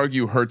you could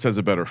argue Hurts has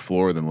a better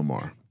floor than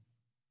Lamar.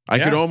 I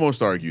could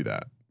almost argue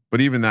that,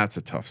 but even that's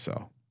a tough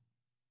sell.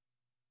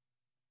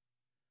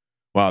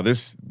 Wow,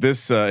 this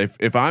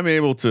if I'm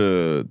able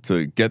to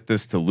get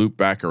this to loop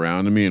back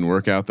around to me and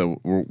work out the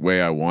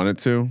way I want it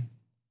to,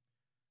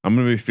 I'm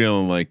gonna be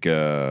feeling like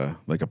a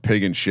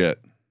pig in shit.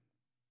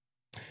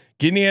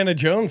 Indiana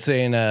Jones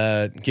saying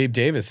Gabe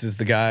Davis is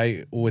the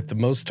guy with the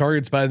most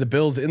targets by the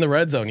Bills in the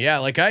red zone. Yeah,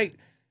 like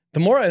the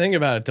more I think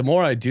about it, the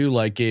more I do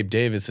like Gabe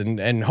Davis,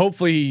 and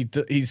hopefully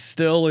he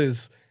still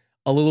is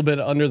a little bit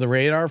under the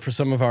radar for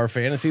some of our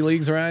fantasy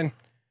leagues, Ryan.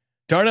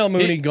 Darnell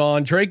Mooney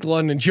gone, Drake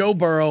London, Joe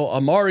Burrow,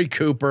 Amari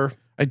Cooper.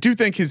 I do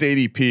think his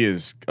ADP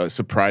is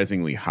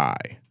surprisingly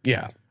high.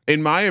 Yeah,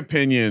 in my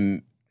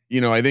opinion,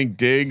 you know, I think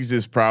Diggs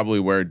is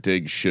probably where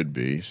Diggs should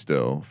be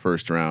still,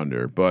 first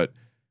rounder, but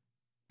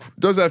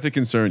does have to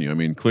concern you. I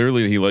mean,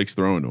 clearly he likes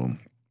throwing to him.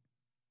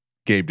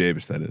 Gabe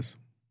Davis, that is.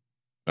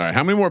 All right,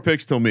 how many more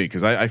picks till me?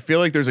 Because I feel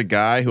like there's a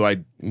guy who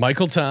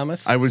Michael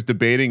Thomas. I was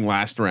debating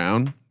last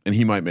round, and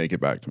he might make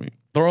it back to me.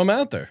 Throw him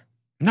out there.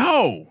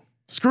 No,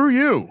 screw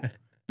you.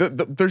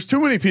 There's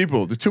too many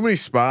people. There's too many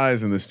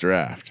spies in this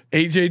draft.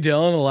 AJ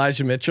Dillon,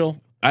 Elijah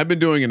Mitchell. I've been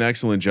doing an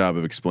excellent job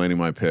of explaining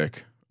my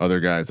pick. Other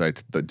guys I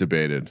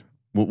debated.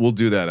 We'll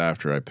do that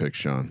after I pick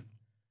Sean.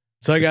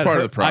 So I got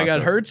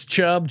Hurts,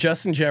 Chubb,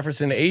 Justin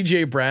Jefferson,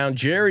 AJ Brown,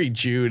 Jerry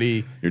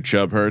Jeudy. Your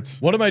Chubb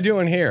hurts. What am I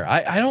doing here?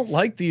 I don't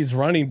like these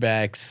running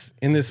backs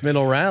in this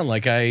middle round.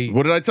 What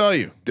did I tell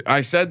you?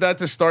 I said that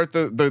to start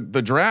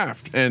the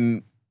draft,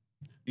 and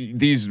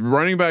these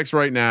running backs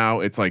right now,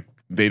 it's like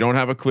they don't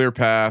have a clear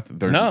path.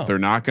 They're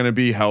not going to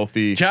be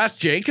healthy. Josh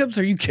Jacobs,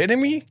 are you kidding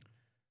me?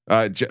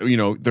 You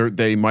know,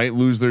 they might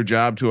lose their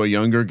job to a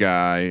younger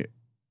guy.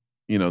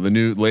 You know, the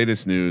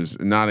latest news,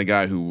 not a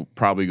guy who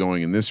probably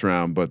going in this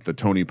round, but the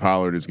Tony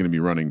Pollard is going to be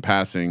running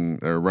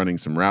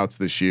some routes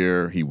this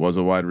year. He was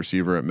a wide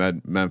receiver at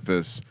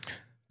Memphis.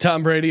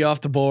 Tom Brady off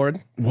the board.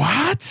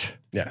 What?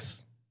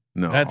 Yes.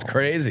 No, that's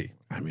crazy.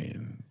 I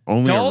mean,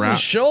 only Dalton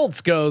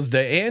Schultz goes to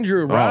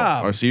Andrew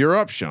Robb. Oh, so you're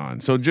up, Sean.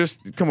 So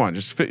just come on,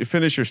 just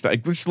finish your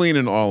stack. Just lean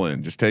in all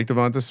in. Just take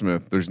Devonta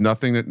Smith. There's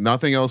nothing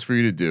else for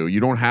you to do. You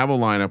don't have a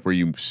lineup where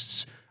you.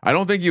 I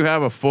don't think you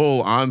have a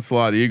full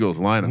onslaught Eagles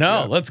lineup.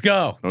 No, yet. Let's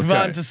go. Okay.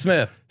 Devonta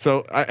Smith.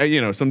 So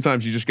you know,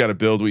 sometimes you just got to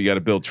build what you got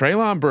to build.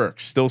 Treylon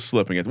Burks still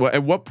slipping.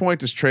 At what point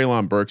does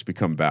Treylon Burks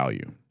become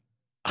value?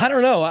 I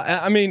don't know.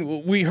 I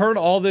mean, we heard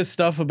all this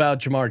stuff about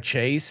Jamar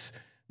Chase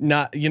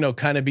not,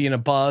 kind of being a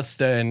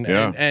bust and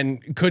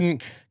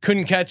couldn't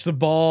catch the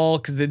ball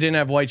because they didn't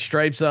have white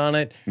stripes on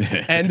it.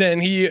 And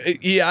then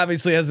he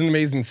obviously has an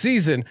amazing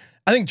season.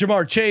 I think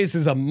Jamar Chase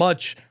was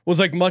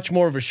much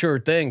more of a sure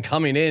thing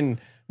coming in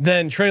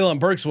than Treylon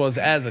Burks was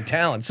as a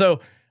talent.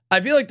 So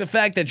I feel like the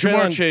fact that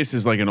Jamar Chase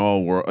is like an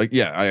all world, I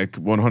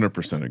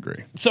 100%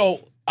 agree.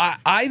 So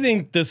I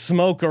think the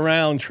smoke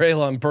around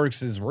Treylon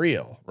Burks is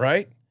real,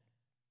 right?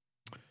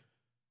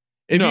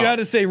 If you had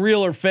to say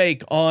real or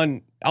fake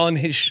on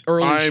his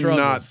early struggles. I'm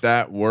not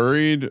that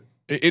worried.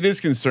 It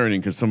is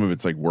concerning because some of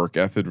it's like work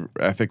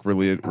ethic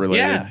related.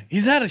 Yeah,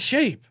 he's out of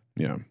shape.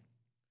 Yeah.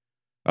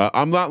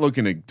 I'm not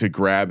looking to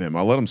grab him.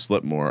 I'll let him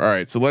slip more. All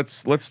right, so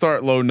let's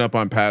start loading up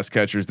on pass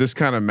catchers. This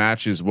kind of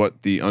matches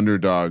what the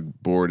underdog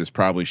board is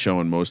probably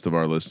showing most of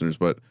our listeners,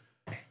 but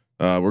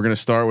we're going to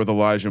start with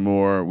Elijah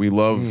Moore. We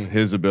love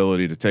his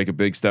ability to take a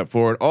big step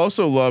forward.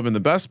 Also love in the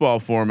best ball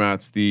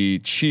formats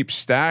the cheap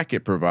stack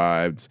it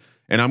provides.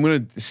 And I'm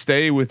going to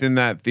stay within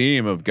that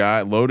theme of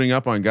loading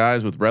up on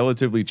guys with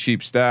relatively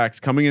cheap stacks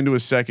coming into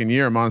his second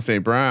year. Amon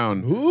St.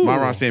 Brown,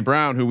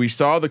 who we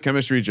saw the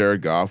chemistry,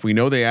 Jared Goff. We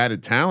know they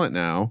added talent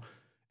now,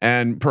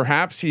 and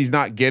perhaps he's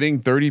not getting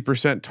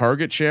 30%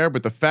 target share,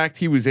 but the fact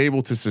he was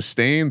able to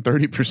sustain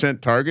 30%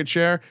 target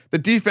share, the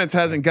defense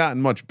hasn't gotten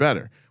much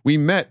better. We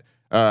met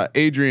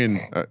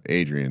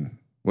Adrian,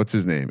 what's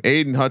his name?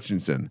 Aiden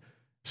Hutchinson.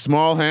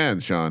 Small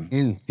hands,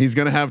 Sean. He's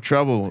going to have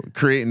trouble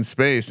creating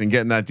space and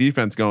getting that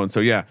defense going. So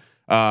yeah,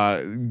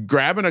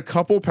 grabbing a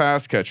couple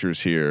pass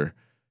catchers here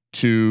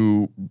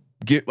to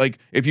get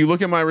if you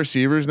look at my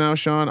receivers now,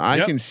 Sean,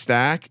 I can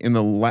stack in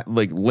the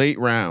late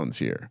rounds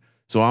here.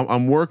 So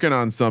I'm working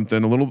on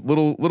something, a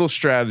little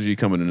strategy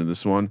coming into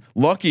this one.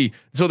 Lucky.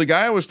 So the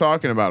guy I was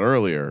talking about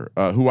earlier,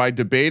 who I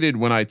debated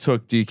when I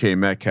took DK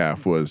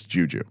Metcalf, was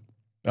Juju.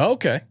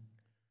 Okay.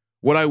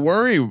 What I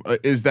worry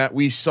is that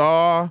we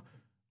saw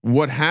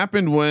what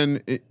happened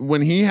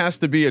when he has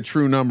to be a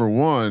true number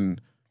one.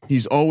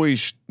 He's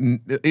always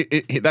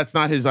that's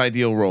not his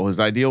ideal role. His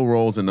ideal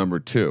role is a number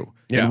two.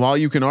 Yeah. And while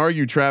you can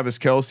argue Travis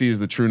Kelce is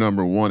the true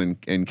number one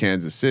in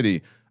Kansas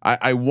City,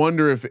 I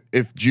wonder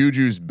if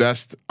Juju's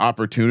best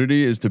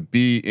opportunity is to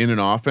be in an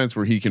offense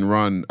where he can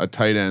run a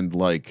tight end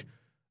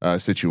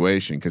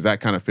situation, because that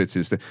kind of fits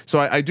his. So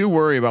I do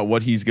worry about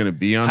what he's going to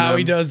be on. How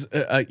he does.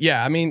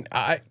 Yeah. I mean,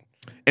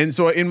 and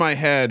so in my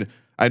head,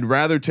 I'd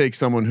rather take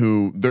someone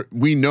who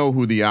we know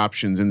who the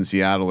options in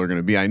Seattle are going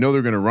to be. I know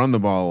they're going to run the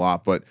ball a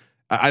lot, but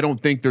I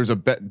don't think there's a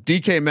bet.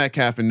 DK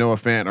Metcalf and Noah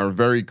Fant are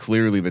very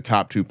clearly the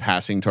top 2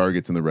 passing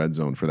targets in the red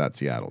zone for that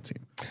Seattle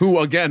team, who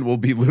again will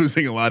be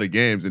losing a lot of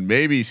games and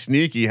maybe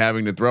sneaky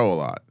having to throw a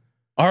lot.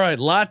 All right,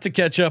 lot to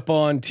catch up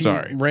on.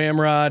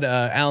 Ramrod,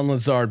 Alan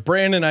Lazard,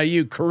 Brandon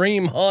Ayuk,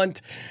 Kareem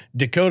Hunt,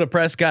 Dakota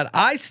Prescott.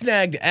 I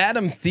snagged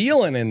Adam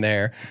Thielen in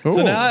there,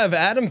 so now I have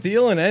Adam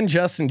Thielen and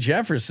Justin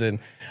Jefferson,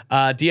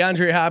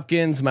 DeAndre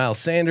Hopkins, Miles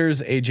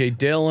Sanders, AJ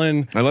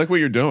Dillon. I like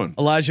what you're doing.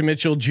 Elijah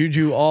Mitchell,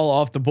 Juju, all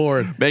off the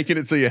board. Making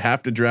it so you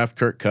have to draft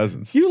Kirk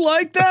Cousins. You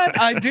like that?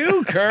 I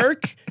do,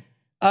 Kirk.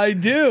 I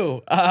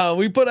do.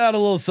 We put out a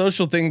little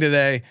social thing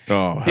today.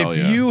 Oh, hell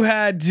yeah. If you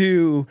had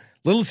to.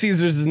 Little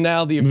Caesars is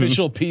now the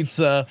official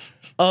pizza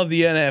of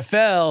the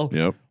NFL.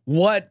 Yep.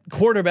 What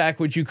quarterback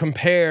would you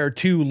compare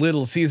to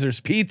Little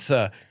Caesars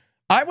pizza?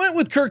 I went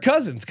with Kirk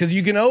Cousins because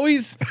you can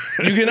always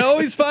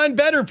find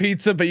better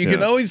pizza, but you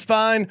can always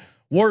find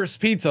worse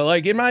pizza.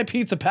 Like in my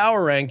pizza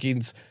power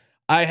rankings,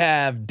 I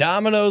have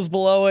Domino's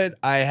below it.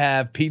 I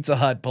have Pizza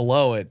Hut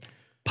below it.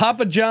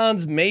 Papa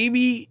John's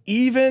maybe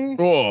even.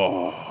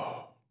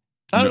 Oh,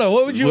 I don't know.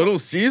 What would you? Little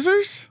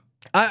Caesars?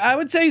 I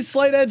would say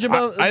slight edge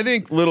about. I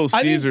think Little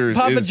Caesars.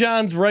 I think Papa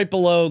John's right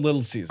below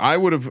Little Caesars. I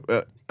would have.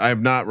 I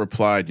have not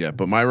replied yet,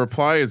 but my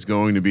reply is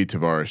going to be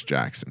Tavares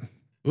Jackson.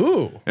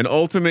 Ooh, an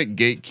ultimate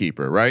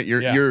gatekeeper, right?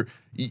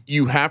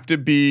 You have to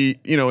be,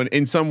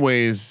 in some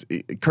ways,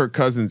 Kirk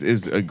Cousins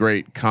is a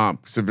great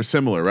comp,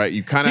 similar, right?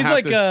 You kind of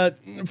have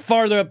like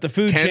farther up the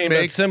food chain,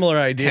 but similar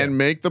idea. Can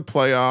make the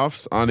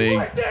playoffs on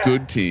a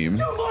good team.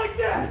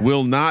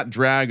 Will not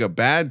drag a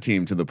bad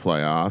team to the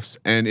playoffs,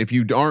 and if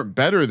you aren't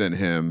better than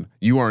him,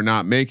 you are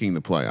not making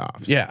the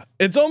playoffs. Yeah,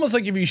 it's almost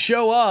like if you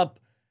show up,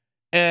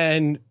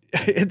 and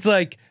it's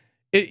like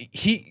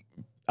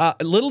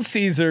Little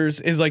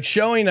Caesars is like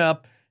showing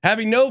up.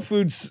 Having no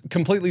food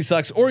completely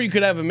sucks, or you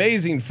could have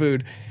amazing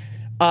food.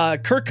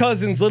 Kirk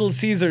Cousins, Little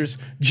Caesars,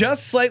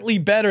 just slightly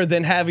better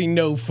than having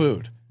no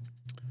food.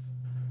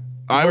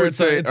 I would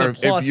say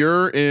if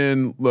you're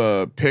in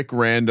pick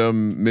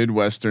random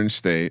Midwestern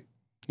state,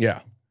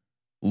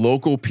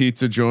 local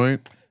pizza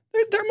joint,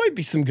 there might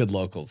be some good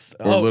locals.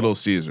 Or Little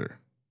Caesar.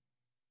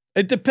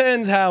 It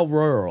depends how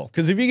rural,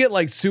 because if you get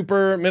like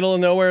super middle of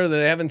nowhere that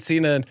they haven't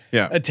seen an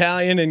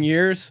Italian in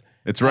years.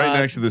 It's right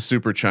next to the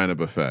Super China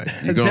buffet.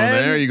 You going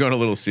there? Or you going to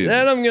Little Caesars?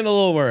 Then I'm getting a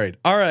little worried.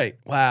 All right,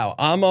 wow,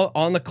 I'm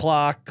on the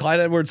clock.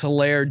 Clyde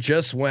Edwards-Helaire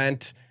just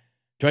went.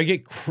 Do I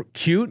get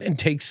cute and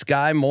take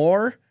Sky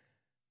Moore?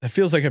 That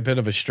feels like a bit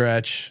of a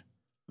stretch.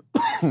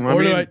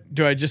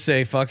 Do I just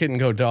say fuck it and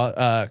go?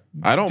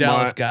 I don't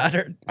Dallas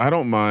Goedert. I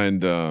don't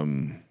mind. I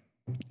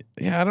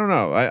don't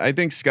know. I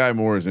think Sky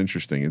Moore is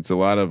interesting. It's a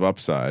lot of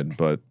upside,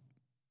 but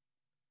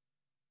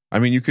I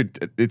mean, you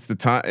could. It's the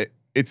time.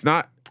 It's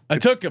not. I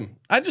took him.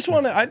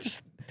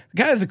 The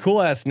guy has a cool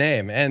ass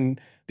name,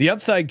 and the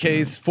upside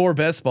case for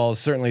best ball is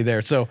certainly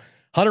there. So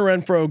Hunter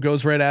Renfrow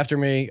goes right after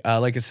me.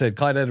 Like I said,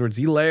 Clyde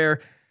Edwards-Helaire,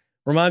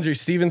 Ramondre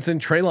Stevenson,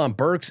 Treylon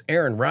Burks,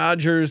 Aaron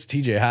Rodgers,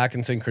 TJ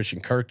Hawkinson, Christian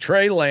Kirk,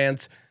 Trey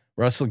Lance,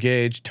 Russell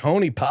Gage,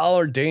 Tony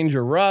Pollard,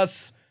 Danger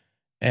Russ,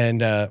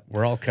 and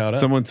we're all caught up.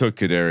 Someone took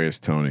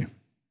Kadarius Toney.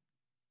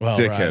 Well,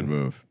 dickhead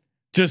move.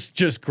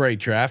 Just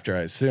great drafter,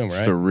 I assume, right?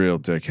 Just a real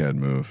dickhead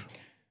move.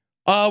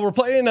 We're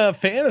playing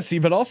fantasy,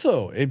 but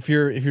also if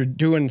you're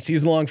doing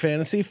season long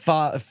fantasy,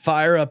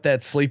 fire up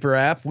that Sleeper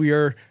app. We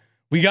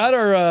got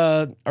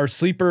our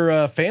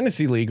Sleeper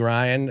fantasy league,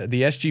 Ryan,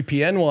 the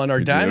SGPN one, our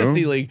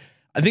Dynasty league.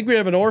 I think we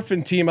have an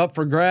orphan team up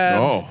for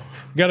grabs.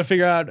 Got to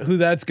figure out who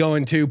that's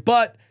going to.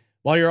 But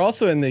while you're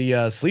also in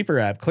the Sleeper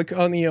app, click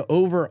on the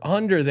over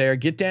under there.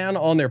 Get down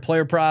on their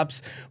player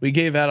props. We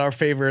gave out our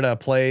favorite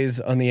plays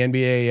on the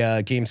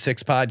NBA Game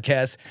 6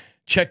 podcast.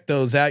 Check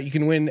those out. You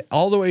can win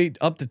all the way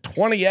up to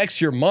 20x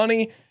your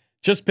money.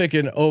 Just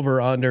picking over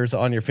unders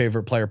on your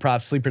favorite player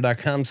props.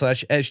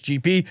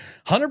 Sleeper.com/SGP.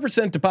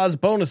 100%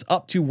 deposit bonus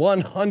up to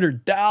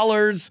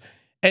 $100.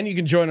 And you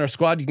can join our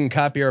squad. You can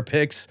copy our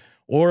picks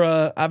or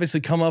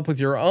obviously come up with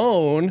your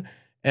own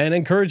and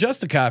encourage us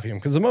to copy them,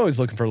 because I'm always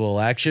looking for a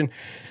little action.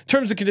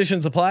 Terms and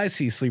conditions apply.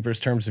 See Sleeper's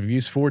terms of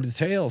use for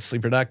details.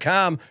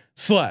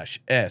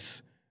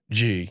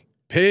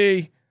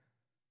 Sleeper.com/SGP.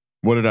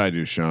 What did I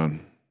do,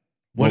 Sean?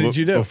 What did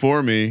you do?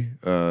 Before me,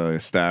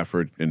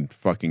 Stafford and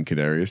fucking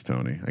Kadarius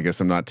Toney. I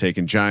guess I'm not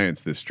taking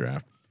Giants this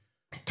draft.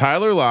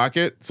 Tyler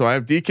Lockett. So I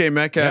have DK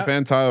Metcalf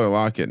and Tyler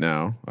Lockett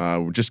now.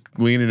 We're just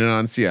leaning in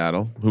on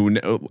Seattle, who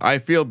I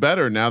feel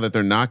better now that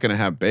they're not going to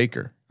have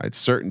Baker. It's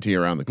certainty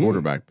around the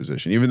quarterback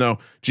position, even though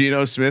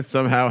Geno Smith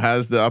somehow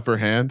has the upper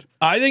hand.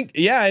 I think,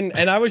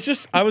 and I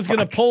was going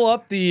to pull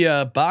up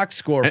the box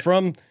score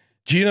from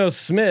Geno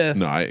Smith.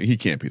 No, he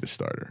can't be the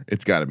starter.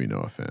 It's got to be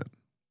Noah Fant.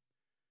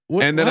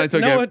 I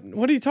took.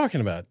 What are you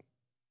talking about?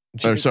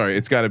 Sorry,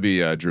 it's got to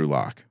be Drew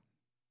Lock.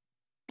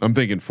 I'm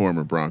thinking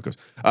former Broncos.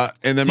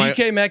 And then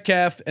DK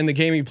Metcalf in the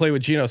game he played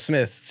with Geno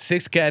Smith,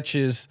 6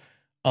 catches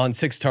on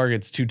 6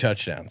 targets, 2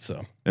 touchdowns.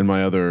 So, and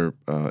my other,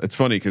 it's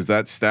funny because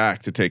that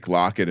stack to take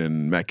Lockett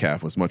and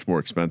Metcalf was much more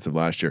expensive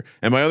last year.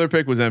 And my other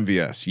pick was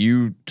MVS.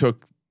 You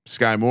took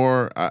Sky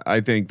Moore,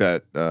 I think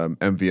that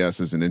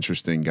MVS is an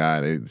interesting guy.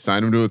 They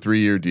signed him to a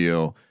 3-year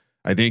deal.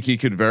 I think he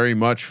could very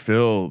much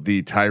fill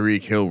the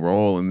Tyreek Hill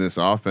role in this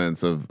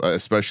offense of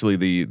especially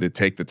the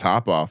take the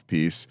top off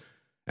piece.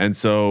 And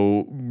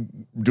so,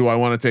 do I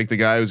want to take the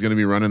guy who's going to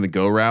be running the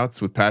go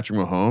routes with Patrick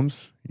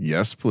Mahomes?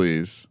 Yes,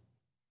 please.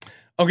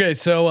 Okay,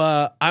 so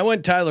I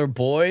went Tyler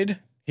Boyd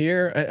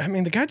here. I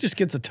mean, the guy just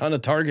gets a ton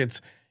of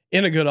targets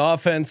in a good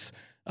offense.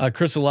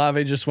 Chris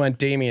Olave just went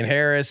Damian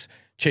Harris,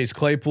 Chase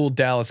Claypool,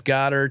 Dallas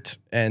Goedert,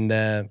 and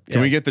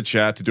can we get the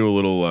chat to do a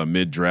little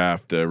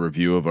mid-draft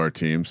review of our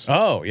teams?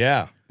 Oh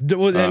yeah,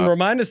 and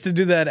remind us to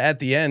do that at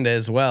the end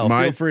as well.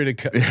 Feel free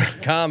to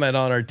comment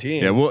on our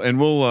teams. Yeah,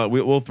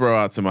 we'll throw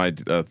out some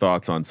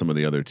thoughts on some of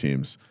the other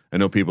teams. I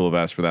know people have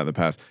asked for that in the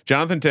past.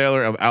 Jonathan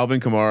Taylor,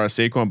 Alvin Kamara,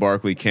 Saquon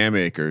Barkley, Cam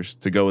Akers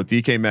to go with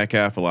DK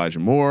Metcalf, Elijah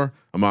Moore,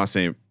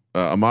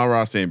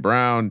 Amon-Ra St.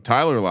 Brown,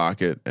 Tyler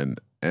Lockett, and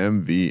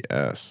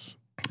MVS.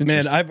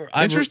 Man, I've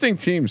interesting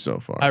team so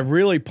far. I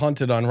really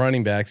punted on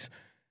running backs,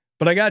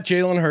 but I got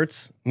Jalen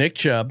Hurts, Nick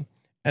Chubb,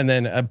 and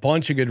then a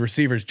bunch of good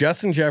receivers: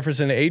 Justin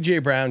Jefferson,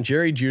 AJ Brown,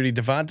 Jerry Jeudy,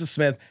 Devonta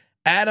Smith,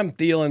 Adam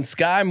Thielen,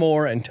 Sky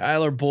Moore, and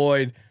Tyler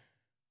Boyd.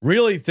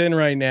 Really thin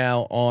right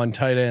now on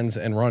tight ends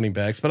and running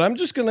backs, but I'm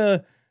just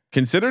gonna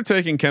consider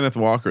taking Kenneth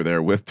Walker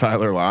there with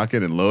Tyler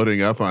Lockett and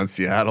loading up on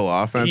Seattle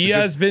offense. He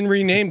has been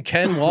renamed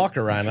Ken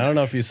Walker, Ryan. I don't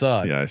know if you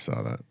saw it. Yeah, I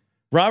saw that.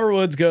 Robert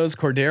Woods goes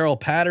Cordero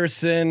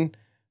Patterson.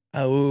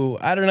 Oh,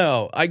 I don't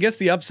know. I guess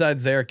the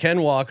upside's there.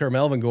 Ken Walker,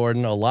 Melvin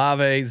Gordon,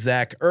 Olave,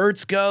 Zach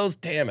Ertz goes.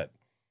 Damn it.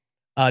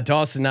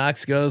 Dawson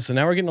Knox goes. So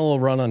now we're getting a little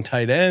run on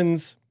tight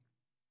ends.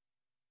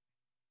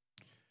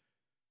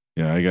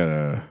 Yeah,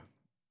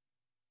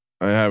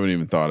 I haven't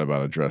even thought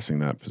about addressing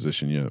that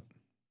position yet.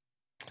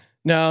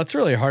 No, it's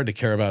really hard to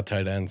care about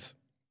tight ends.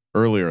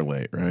 Early or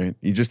late, right?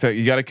 You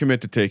got to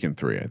commit to taking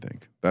 3. I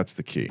think that's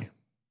the key.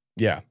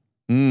 Yeah.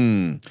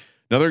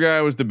 Another guy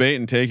I was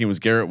debating taking was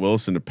Garrett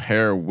Wilson to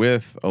pair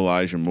with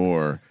Elijah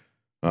Moore.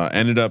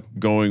 Ended up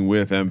going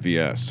with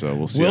MVS. So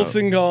we'll see.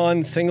 Wilson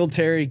gone,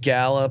 Singletary,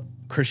 Gallup,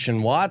 Christian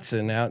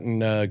Watson out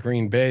in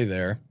Green Bay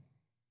there.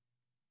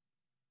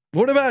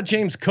 What about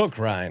James Cook,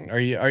 Ryan? Are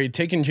you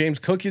taking James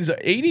Cook? His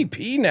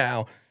ADP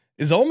now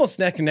is almost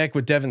neck and neck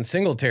with Devin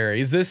Singletary.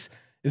 Is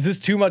this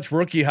too much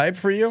rookie hype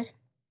for you?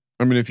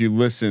 I mean, if you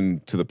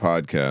listen to the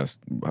podcast,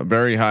 I'm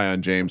very high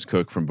on James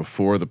Cook from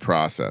before the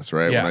process,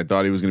 right? Yeah. When I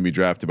thought he was going to be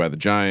drafted by the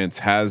Giants,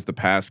 has the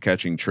pass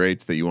catching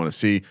traits that you want to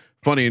see.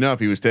 Funny enough,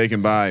 he was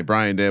taken by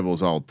Brian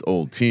Daboll's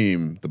old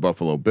team, the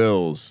Buffalo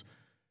Bills.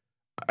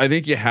 I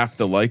think you have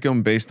to like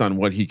him based on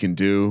what he can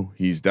do.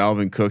 He's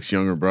Dalvin Cook's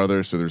younger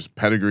brother, so there's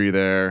pedigree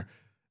there.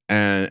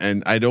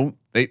 And I don't.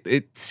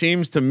 It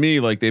seems to me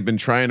like they've been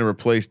trying to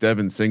replace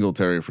Devin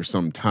Singletary for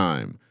some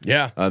time.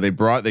 Yeah. They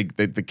brought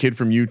the kid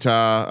from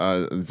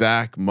Utah,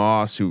 Zach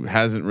Moss, who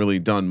hasn't really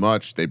done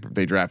much. They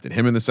drafted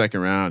him in the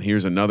second round.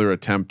 Here's another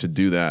attempt to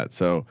do that.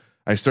 So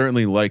I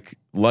certainly like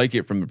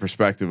it from the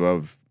perspective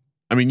of,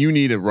 I mean, you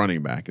need a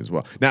running back as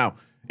well. Now,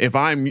 if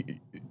I'm,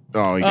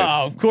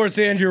 of course,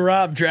 Andrew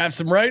Robb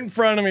drafts him right in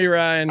front of me,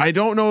 Ryan. I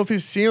don't know if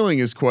his ceiling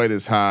is quite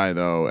as high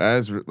though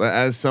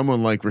as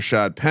someone like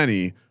Rashad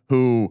Penny,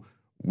 who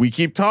we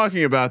keep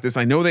talking about this.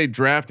 I know they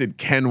drafted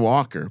Ken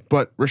Walker,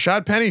 but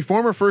Rashad Penny,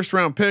 former first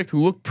round pick,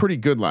 who looked pretty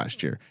good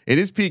last year. It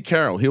is Pete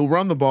Carroll. He'll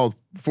run the ball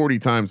 40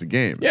 times a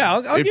game. Yeah,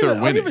 I'll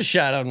give a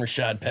shout out on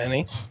Rashad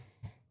Penny.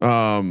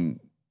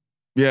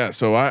 Yeah.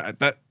 So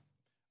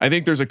I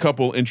think there's a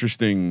couple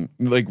interesting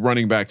like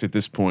running backs at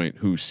this point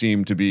who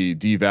seem to be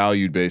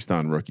devalued based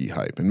on rookie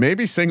hype, and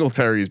maybe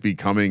Singletary is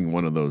becoming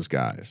one of those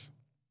guys.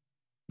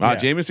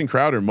 Jamison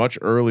Crowder much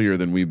earlier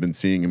than we've been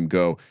seeing him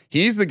go.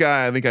 He's the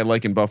guy I think I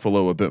like in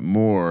Buffalo a bit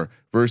more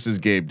versus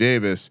Gabe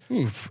Davis.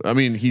 I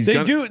mean,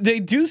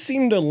 they do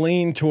seem to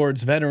lean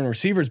towards veteran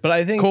receivers, but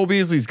I think Cole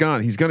Beasley's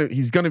gone. He's gonna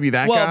be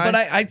that guy. Well, but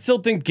I still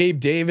think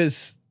Gabe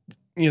Davis,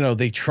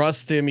 they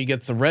trust him. He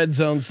gets the red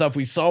zone stuff.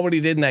 We saw what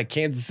he did in that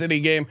Kansas City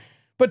game.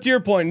 But to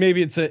your point,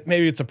 maybe it's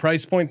a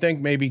price point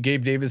thing. Maybe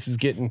Gabe Davis is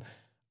getting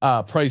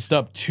priced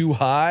up too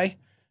high.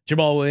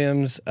 Jamal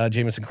Williams,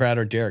 Jamison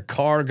Crowder, Derek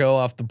Carr go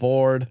off the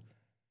board.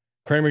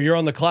 Kramer, you're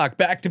on the clock.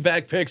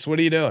 Back-to-back picks. What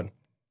are you doing?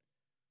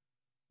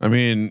 I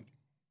mean,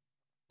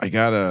 I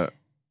gotta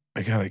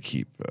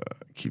keep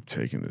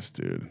taking this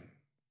dude.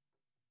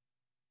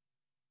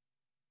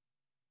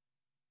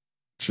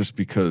 Just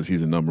because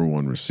he's a number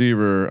 1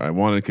 receiver. I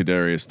wanted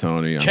Kadarius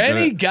Toney.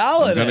 Kenny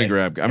Galladay. I'm gonna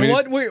grab. I mean,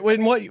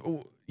 in what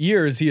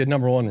year is he a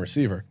number 1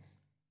 receiver?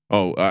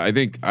 I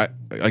think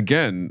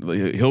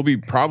he'll be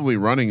probably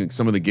running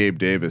some of the Gabe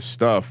Davis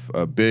stuff.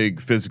 A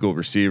big physical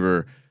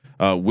receiver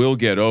will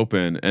get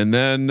open, and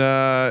then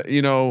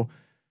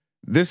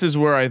this is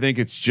where I think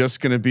it's just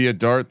going to be a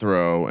dart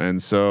throw.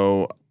 And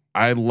so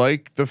I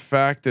like the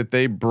fact that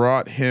they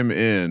brought him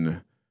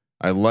in.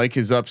 I like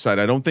his upside.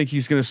 I don't think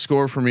he's going to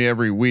score for me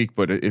every week,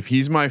 but if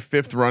he's my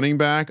 5th running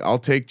back, I'll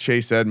take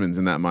Chase Edmonds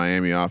in that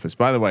Miami office.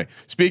 By the way,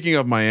 speaking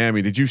of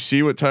Miami, did you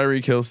see what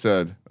Tyreek Hill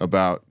said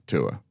about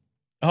Tua?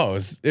 Oh,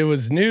 it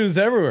was news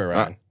everywhere,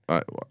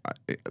 Ryan.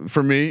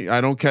 For me,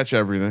 I don't catch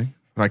everything.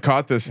 I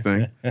caught this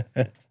thing.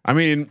 I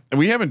mean,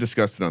 we haven't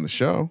discussed it on the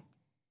show,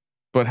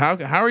 but how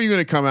are you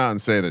going to come out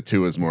and say that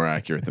Tua is more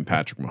accurate than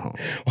Patrick Mahomes?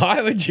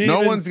 Why would you?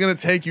 No one's going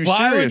to take you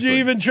seriously. Why would you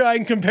even try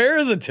and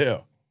compare the two?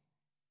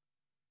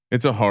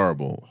 It's a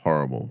horrible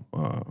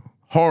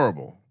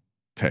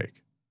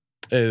take.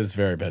 It is a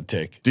very bad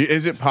take.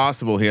 Is it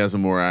possible he has a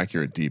more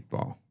accurate deep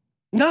ball?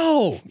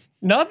 No,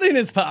 nothing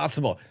is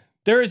possible.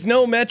 There is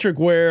no metric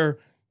where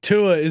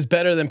Tua is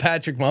better than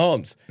Patrick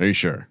Mahomes. Are you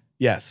sure?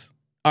 Yes.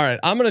 All right.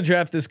 I'm going to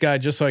draft this guy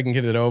just so I can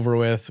get it over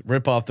with,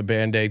 rip off the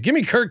Band-Aid. Give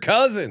me Kirk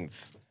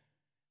Cousins.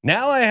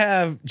 Now I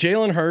have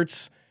Jalen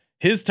Hurts,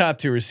 his top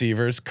 2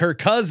 receivers, Kirk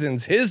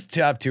Cousins, his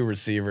top 2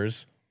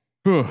 receivers.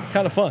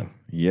 Kind of fun.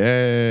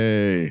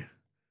 Yay.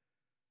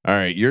 All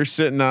right. You're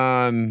sitting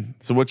on,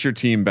 so what's your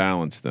team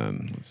balance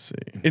then? Let's see.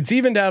 It's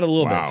evened out a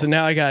little bit. So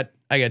now I got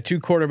 2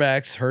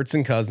 quarterbacks, Hurts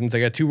and Cousins. I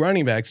got 2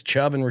 running backs,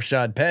 Chubb and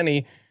Rashad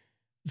Penny.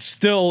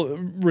 Still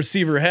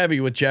receiver heavy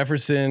with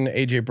Jefferson,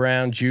 AJ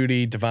Brown,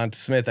 Judy, Devonta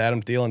Smith,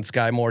 Adam Thielen,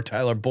 Sky Moore,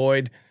 Tyler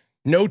Boyd.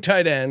 No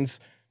tight ends.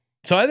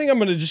 So I think I'm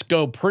going to just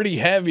go pretty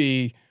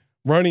heavy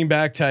running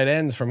back tight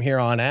ends from here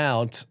on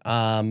out.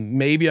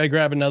 Maybe I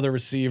grab another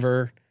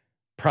receiver.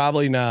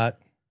 Probably not.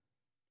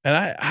 And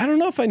I don't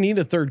know if I need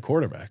a third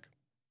quarterback.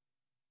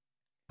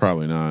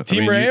 Probably not.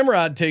 Team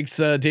Ramrod takes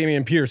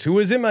Damian Pierce, who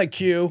was in my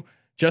queue.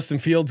 Justin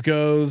Fields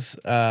goes,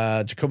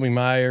 Jacoby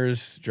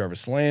Myers,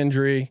 Jarvis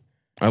Landry.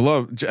 I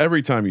love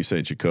every time you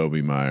say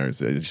Jacoby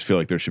Myers. I just feel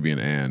like there should be an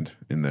and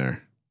in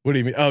there. What do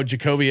you mean? Oh,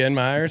 Jacoby and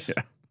Myers.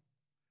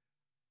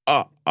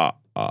 Yeah.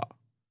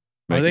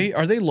 Are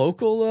they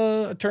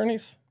local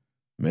attorneys?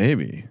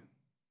 Maybe.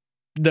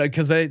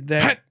 Because they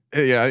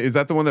yeah, is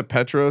that the one that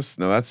Petros?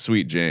 No, that's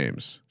Sweet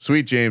James.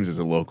 Sweet James is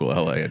a local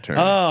LA attorney.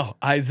 Oh,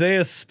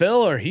 Isaiah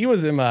Spiller. He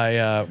was in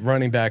my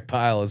running back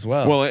pile as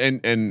well. Well,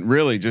 and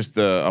really just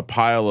a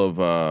pile of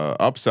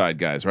upside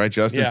guys, right?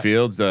 Justin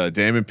Fields,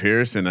 Damon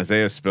Pierce, and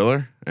Isaiah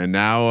Spiller, and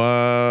now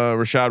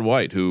Rashad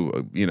White,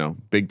 who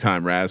big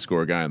time RAS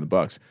score guy in the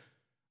Bucks.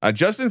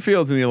 Justin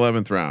Fields in the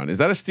 11th round. Is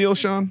that a steal,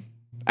 Sean?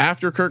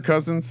 After Kirk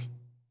Cousins?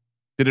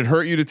 Did it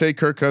hurt you to take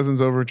Kirk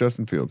Cousins over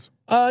Justin Fields?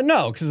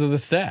 No, because of the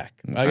stack.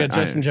 I got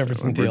Justin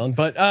Jefferson Thielen,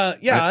 but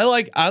I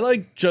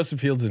like Justin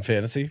Fields in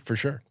fantasy for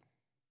sure.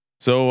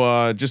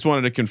 So just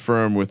wanted to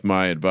confirm with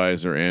my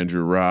advisor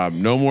Andrew Robb.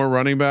 No more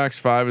running backs.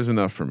 5 is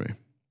enough for me.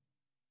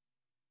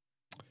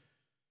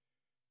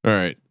 All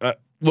right.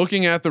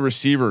 Looking at the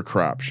receiver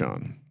crop,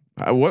 Sean.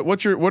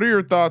 What are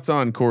your thoughts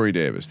on Corey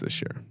Davis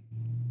this year?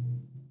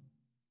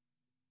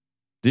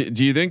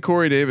 Do you think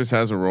Corey Davis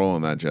has a role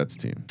on that Jets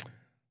team?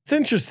 It's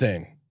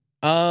interesting.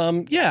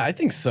 Yeah, I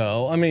think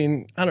so. I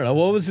mean, I don't know.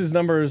 What was his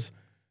numbers?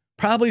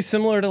 Probably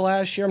similar to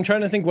last year. I'm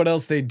trying to think what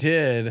else they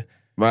did.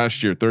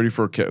 Last year,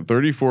 34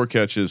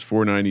 catches,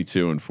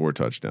 492 and 4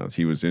 touchdowns.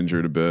 He was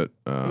injured a bit.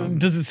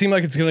 Does it seem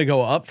like it's going to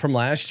go up from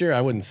last year? I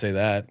wouldn't say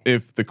that.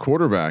 If the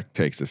quarterback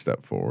takes a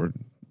step forward,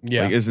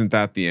 isn't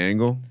that the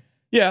angle?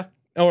 Yeah.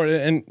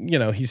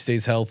 He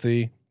stays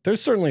healthy.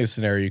 There's certainly a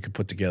scenario you could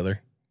put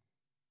together.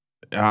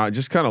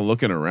 Just kind of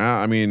looking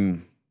around. I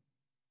mean,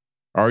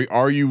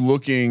 are you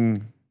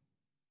looking?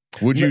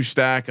 Would you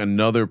stack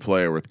another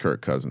player with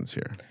Kirk Cousins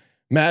here?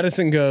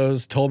 Madison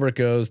goes, Tolbert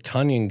goes,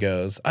 Tunyon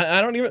goes. I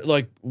don't even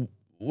like.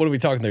 What are we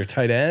talking there?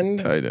 Tight end.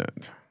 Tight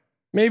end.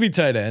 Maybe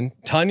tight end.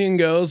 Tunyon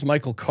goes.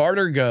 Michael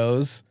Carter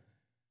goes.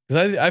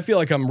 Because I feel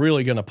like I'm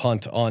really going to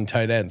punt on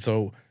tight end.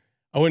 So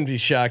I wouldn't be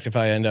shocked if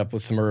I end up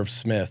with some Irv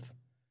Smith,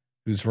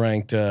 who's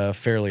ranked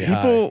fairly high.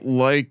 People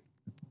like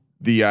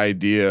the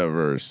idea of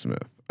Irv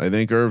Smith. I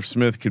think Irv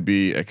Smith could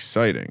be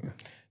exciting.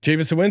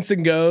 Jameson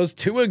Winston goes.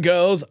 Tua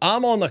goes.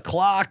 I'm on the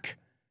clock.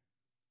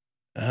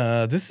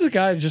 This is a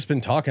guy I've just been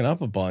talking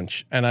up a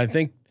bunch, and I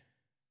think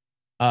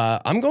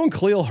I'm going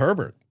Khalil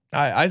Herbert.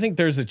 I think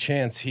there's a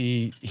chance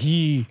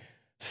he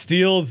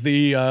steals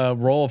the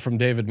role from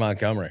David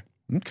Montgomery.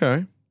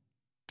 Okay.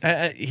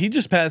 He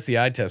just passed the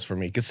eye test for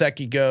me.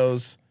 Gesicki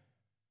goes.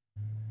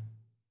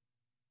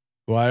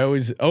 Well, I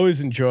always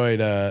enjoyed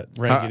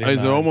ranking.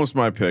 It's almost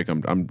my pick.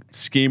 I'm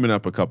scheming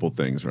up a couple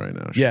things right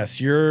now.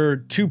 Yes, you're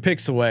 2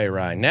 picks away,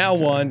 Ryan. Now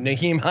okay. 1.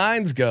 Nyheim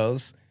Hines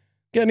goes.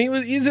 Again,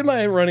 he's in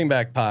my running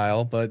back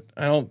pile, but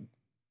I don't.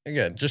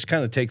 Again, just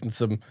kind of taking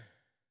some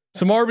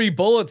RB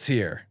bullets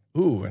here.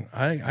 Ooh, and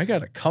I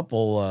got a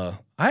couple.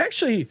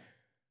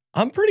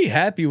 I'm pretty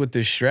happy with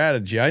this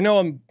strategy. I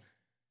know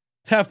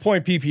it's half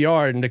point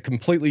PPR, and to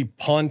completely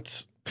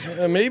punt,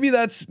 maybe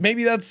that's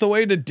the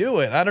way to do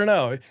it. I don't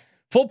know.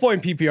 Full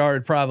point PPR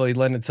would probably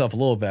lend itself a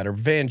little better.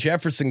 Van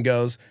Jefferson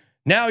goes.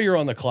 Now you're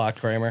on the clock,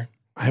 Kramer.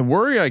 I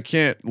worry I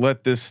can't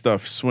let this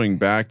stuff swing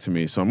back to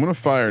me, so I'm going to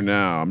fire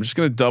now. I'm just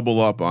going to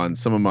double up on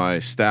some of my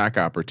stack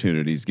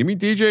opportunities. Give me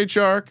DJ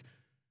Chark,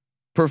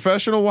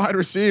 professional wide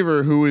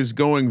receiver who is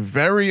going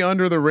very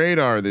under the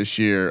radar this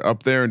year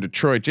up there in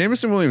Detroit.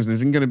 Jameson Williams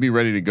isn't going to be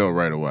ready to go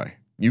right away.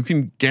 You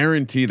can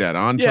guarantee that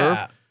on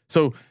turf.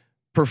 So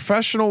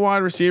professional wide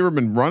receiver,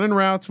 been running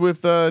routes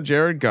with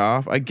Jared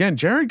Goff. Again,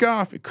 Jared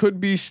Goff, it could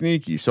be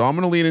sneaky. So I'm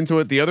going to lean into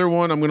it. The other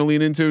one I'm going to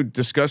lean into,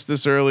 discussed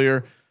this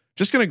earlier,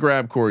 Just gonna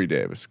grab Corey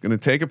Davis. Gonna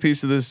take a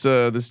piece of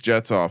this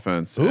Jets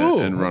offense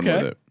and run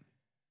with it.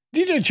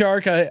 DJ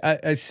Chark,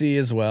 I see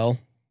as well.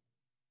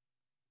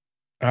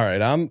 All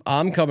right,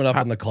 I'm coming up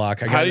on the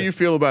clock. How do you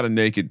feel about a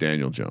naked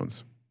Daniel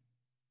Jones?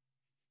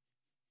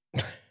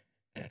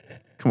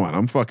 Come on,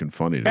 I'm fucking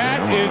funny today.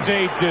 That is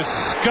a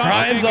disgusting.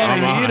 Ryan's on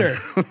the heater.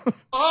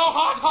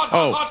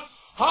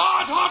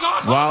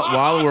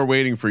 While we're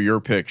waiting for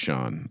your pick,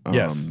 Sean.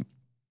 Yes.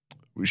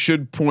 We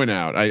should point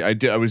out.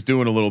 I was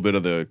doing a little bit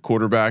of the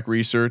quarterback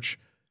research.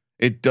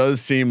 It does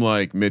seem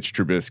like Mitch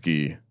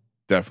Trubisky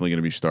definitely going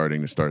to be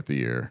starting to start the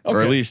year,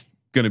 or at least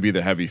going to be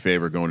the heavy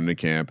favorite going into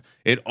camp.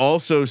 It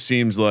also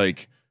seems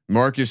like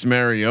Marcus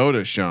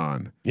Mariota,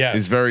 Sean,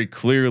 is very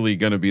clearly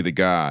going to be the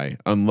guy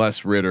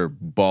unless Ritter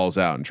balls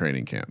out in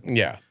training camp.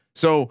 Yeah.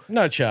 So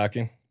not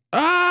shocking.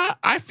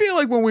 I feel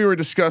like when we were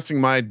discussing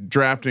my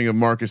drafting of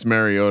Marcus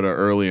Mariota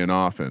early and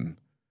often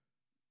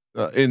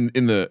in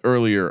the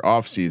earlier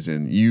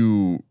offseason,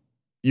 you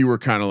were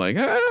kind of like,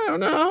 I don't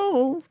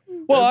know.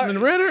 Well,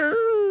 Desmond Ritter.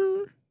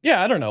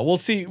 Yeah, I don't know. We'll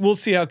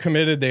see how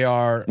committed they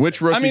are.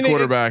 Which rookie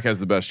quarterback has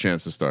the best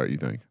chance to start, you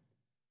think?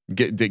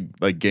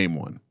 Like game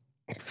one.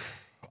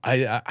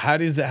 How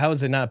is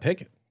it not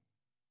Pickett?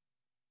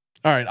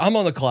 All right, I'm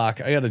on the clock.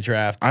 I got a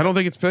draft. I don't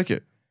think it's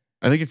Pickett.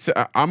 I think it's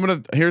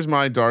here's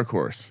my dark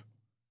horse.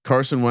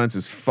 Carson Wentz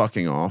is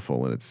fucking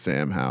awful, and it's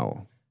Sam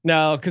Howell.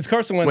 No, because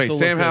Carson Wentz. Wait,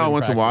 Sam Howell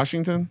went to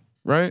Washington,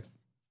 right?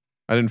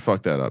 I didn't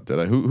fuck that up, did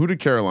I? Who did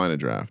Carolina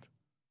draft?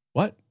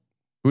 What?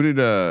 Who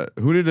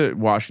did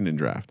Washington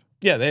draft?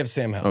 Yeah, they have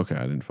Sam Howell. Okay,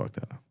 I didn't fuck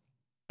that up.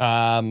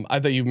 I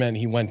thought you meant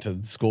he went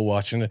to school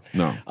Washington.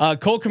 No.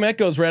 Cole Kmet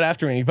goes right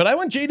after me, but I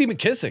went J.D.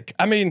 McKissick.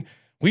 I mean,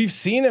 we've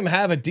seen him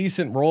have a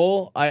decent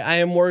role. I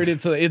am worried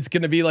it's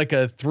going to be like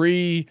a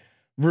 3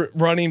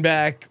 running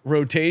back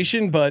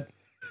rotation, but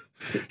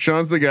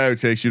Sean's the guy who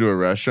takes you to a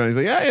restaurant. He's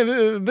like, yeah,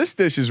 this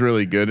dish is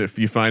really good. If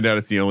you find out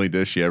it's the only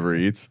dish he ever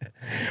eats.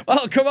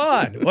 Well, come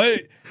on.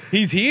 What?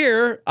 He's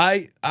here.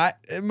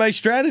 My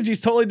strategy is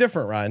totally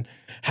different, Ryan.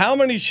 How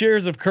many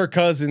shares of Kirk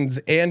Cousins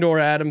and or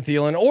Adam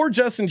Thielen or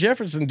Justin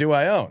Jefferson do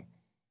I own?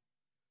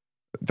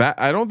 That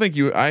I don't think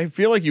you. I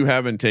feel like you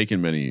haven't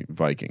taken many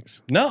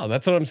Vikings. No,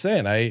 that's what I'm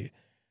saying.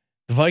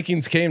 The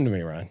Vikings came to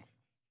me, Ryan.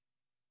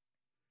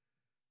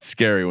 It's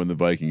scary when the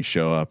Vikings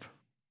show up.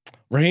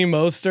 Raheem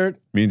Mostert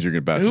means you're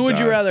about. Who would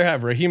you rather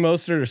have, Raheem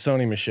Mostert or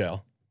Sony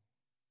Michel?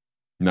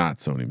 Not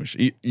Sony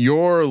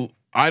Michel.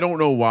 I don't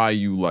know why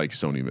you like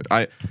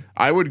Sony.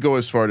 I would go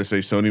as far to say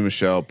Sony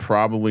Michel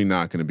probably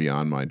not going to be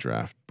on my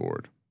draft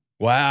board.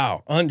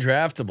 Wow,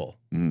 undraftable.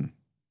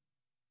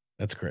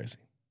 That's crazy.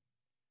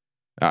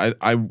 I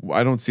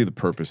don't see the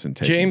purpose in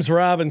taking James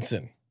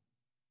Robinson.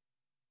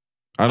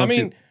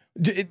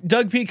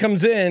 Doug P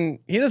comes in.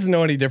 He doesn't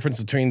know any difference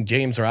between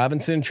James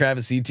Robinson,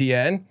 Travis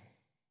Etienne.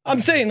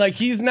 I'm saying like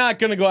he's not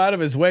going to go out of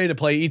his way to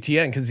play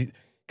Etienne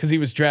because he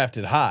was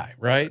drafted high,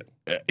 right?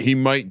 He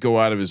might go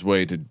out of his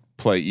way to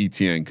play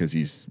Etienne because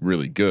he's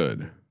really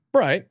good,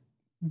 right?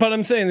 But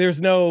I'm saying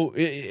there's no.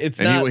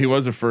 He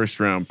was a first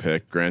round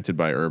pick granted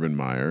by Urban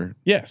Meyer.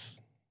 Yes.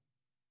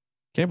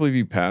 Can't believe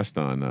you passed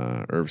on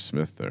Irv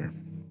Smith there.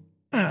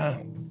 I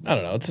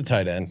don't know. It's a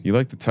tight end. You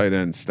like the tight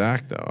end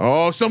stack though.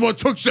 Oh, someone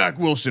took Zach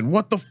Wilson.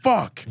 What the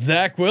fuck?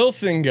 Zach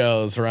Wilson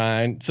goes,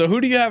 Ryan. So who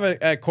do you have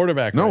at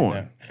quarterback? No right one.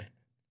 Now?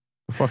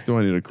 The fuck do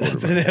I need a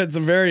quarterback? It's a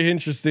very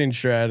interesting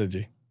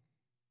strategy.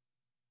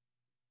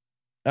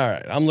 All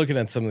right, I'm looking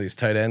at some of these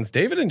tight ends.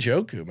 David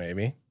Njoku,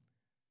 maybe.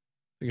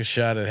 Take a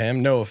shot at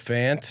him. Noah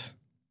Fant.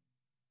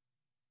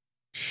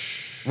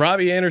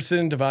 Robbie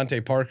Anderson,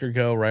 Devontae Parker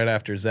go right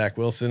after Zach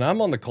Wilson.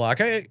 I'm on the clock.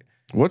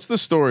 What's the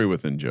story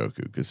with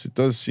Njoku? Because it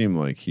does seem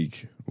like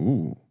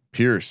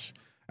Pierce.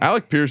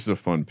 Alec Pierce is a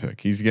fun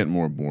pick. He's getting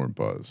more and more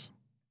buzz,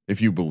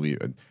 if you believe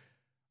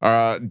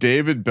it.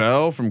 David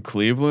Bell from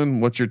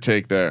Cleveland. What's your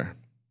take there?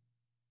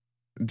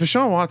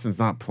 Deshaun Watson's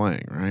not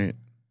playing, right?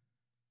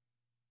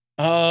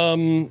 I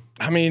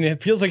mean,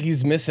 it feels like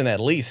he's missing at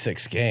least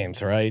 6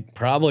 games, right?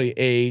 Probably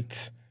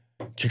 8.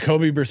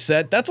 Jacoby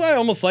Brissett. That's why I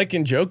almost like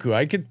Njoku.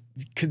 I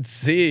could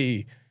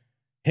see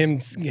him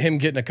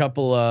getting a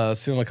couple,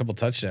 stealing a couple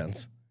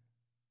touchdowns.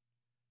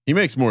 He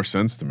makes more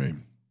sense to me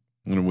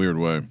in a weird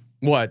way.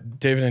 What,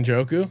 David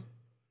Njoku?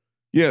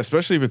 Yeah,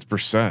 especially if it's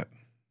Brissett.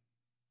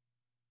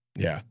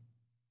 Yeah,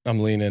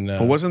 I'm leaning.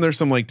 But wasn't there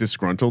some like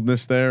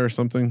disgruntledness there or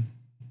something?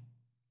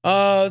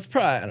 It's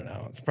probably, I don't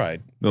know. It's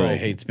probably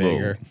hates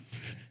Baker.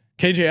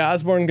 KJ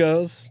Osborne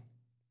goes.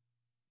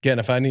 Again,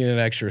 if I need an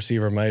extra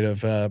receiver, might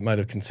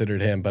have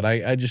considered him, but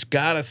I just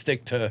gotta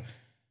stick to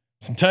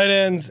some tight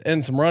ends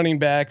and some running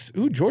backs.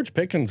 Ooh, George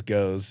Pickens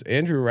goes.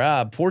 Andrew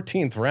Robb,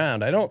 14th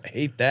round. I don't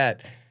hate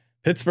that.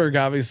 Pittsburgh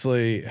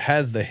obviously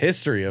has the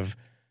history of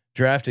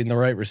drafting the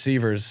right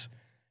receivers,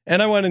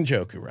 and I went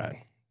Njoku, Ryan.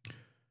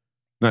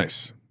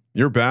 Nice.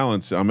 You're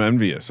balanced. I'm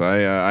envious. I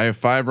have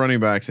 5 running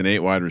backs and 8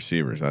 wide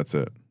receivers. That's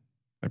it.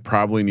 I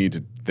probably need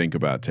to think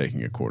about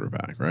taking a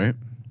quarterback, right?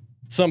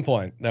 Some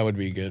point that would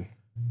be good.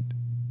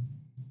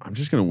 I'm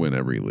just gonna win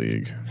every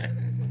league.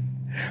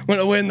 I'm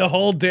gonna win the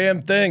whole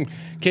damn thing.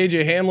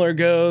 KJ Hamler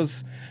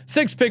goes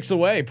 6 picks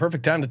away.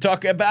 Perfect time to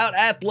talk about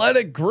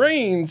Athletic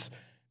Greens.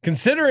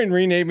 Considering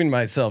renaming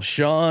myself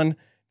Sean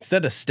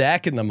instead of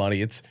stacking the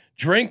money, it's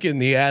drinking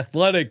the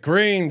Athletic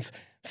Greens.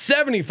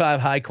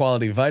 75 high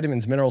quality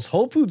vitamins, minerals,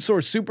 whole food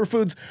source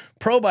superfoods,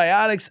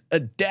 probiotics,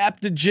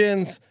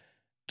 adaptogens.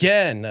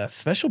 Again, a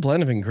special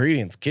blend of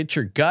ingredients. Get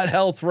your gut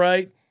health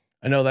right.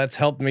 I know that's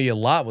helped me a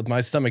lot with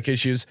my stomach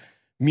issues,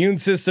 immune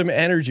system,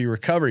 energy,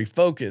 recovery,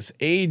 focus,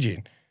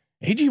 aging.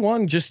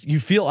 AG1, just you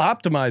feel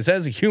optimized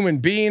as a human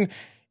being.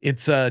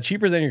 It's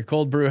cheaper than your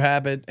cold brew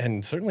habit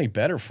and certainly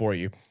better for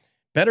you.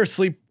 Better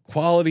sleep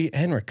quality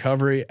and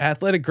recovery.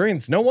 Athletic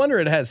Greens. No wonder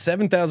it has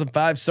 7,000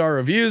 5-star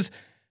reviews.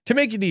 To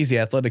make it easy,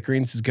 Athletic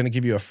Greens is going to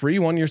give you a free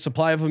 1-year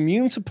supply of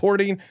immune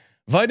supporting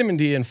vitamin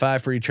D and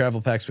 5 free travel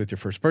packs with your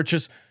first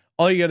purchase.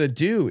 All you got to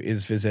do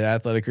is visit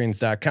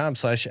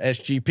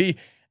athleticgreens.com/SGP,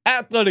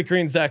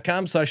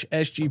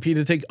 athleticgreens.com/SGP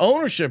to take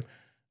ownership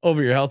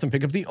over your health and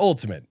pick up the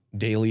ultimate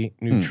daily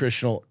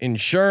nutritional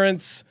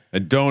insurance. I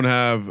don't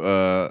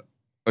have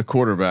a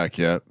quarterback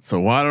yet, so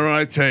why don't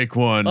I take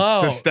one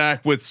to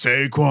stack with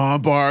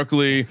Saquon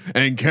Barkley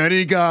and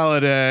Kenny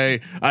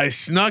Galladay? I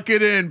snuck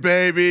it in,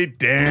 baby.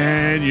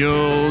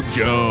 Daniel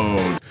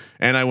Jones,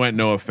 and I went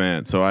Noah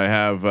Fant. So I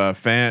have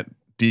Fant,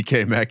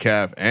 DK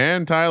Metcalf,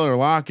 and Tyler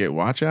Lockett.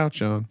 Watch out,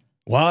 Sean.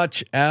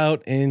 Watch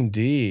out,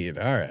 indeed.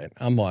 All right,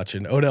 I'm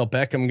watching. Odell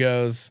Beckham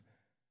goes.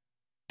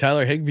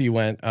 Tyler Higbee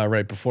went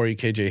right before you.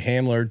 KJ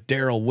Hamler,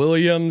 Darrell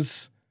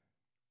Williams,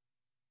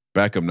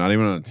 Beckham, not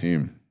even on a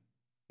team.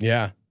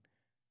 Yeah.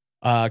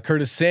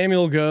 Curtis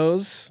Samuel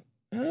goes.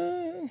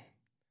 What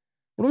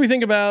do we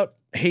think about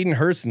Hayden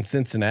Hurst in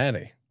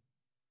Cincinnati?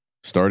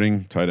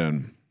 Starting tight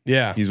end.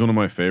 Yeah, he's one of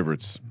my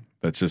favorites.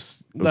 That's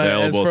just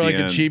available as for at like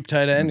the a end. cheap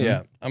tight end.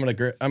 Yeah, I'm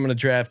gonna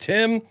draft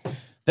him.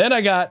 Then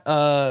I got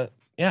I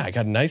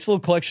got a nice little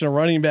collection of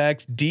running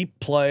backs, deep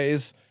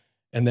plays,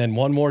 and then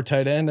one more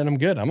tight end, and I'm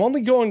good. I'm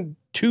only going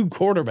 2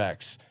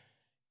 quarterbacks.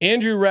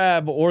 Andrew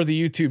Rabb or the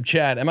YouTube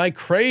chat. Am I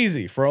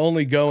crazy for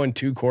only going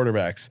 2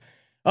 quarterbacks?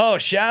 Oh,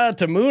 shout out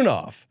to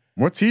Moonoff.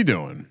 What's he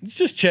doing? Let's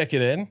just check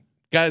it in.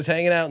 Guys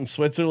hanging out in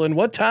Switzerland.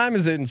 What time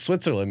is it in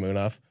Switzerland,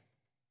 Moonoff?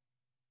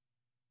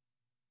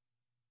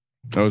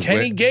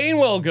 Kenny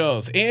Gainwell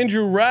goes.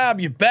 Andrew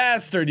Rabb, you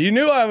bastard. You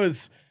knew I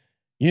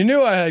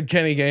had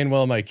Kenny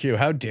Gainwell in my queue.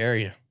 How dare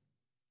you?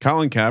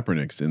 Colin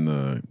Kaepernick's in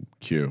the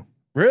queue.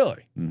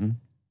 Really? Mm-hmm.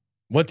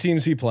 What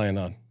team's he playing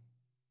on?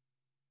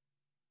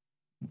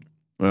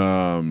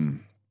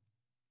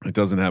 It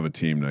doesn't have a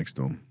team next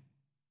to him.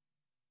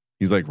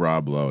 He's like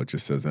Rob Lowe. It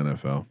just says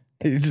NFL.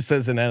 He just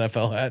says an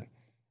NFL hat.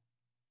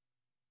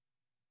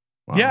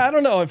 Wow. Yeah, I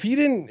don't know if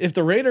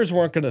the Raiders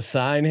weren't going to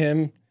sign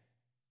him,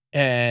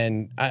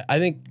 and I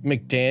think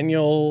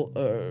McDaniel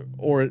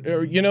or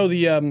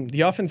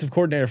the offensive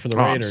coordinator for the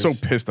Raiders. I'm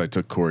so pissed I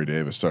took Corey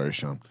Davis. Sorry,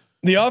 Sean.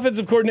 The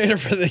offensive coordinator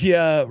for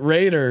the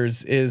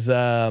Raiders is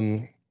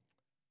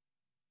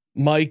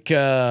Mike.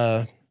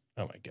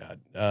 Oh my God,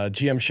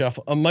 GM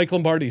Shuffle. Mike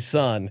Lombardi's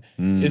son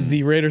is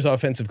the Raiders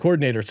offensive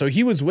coordinator. So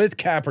he was with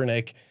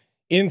Kaepernick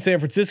in San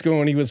Francisco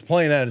when he was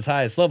playing at his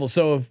highest level.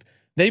 So if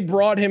they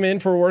brought him in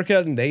for a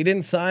workout and they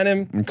didn't sign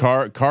him, and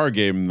Carr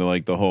gave him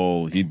the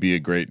whole he'd be a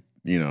great,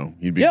 he'd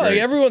be great. Like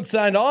everyone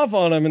signed off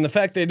on him, and the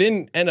fact they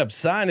didn't end up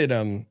signing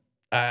him,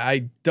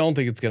 I don't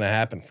think it's going to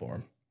happen for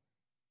him.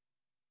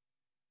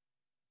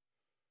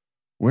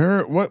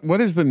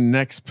 What is the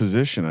next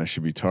position I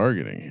should be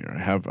targeting here?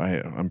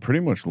 I'm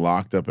pretty much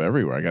locked up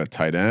everywhere. I got a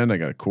tight end. I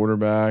got a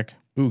quarterback.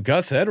 Ooh,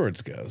 Gus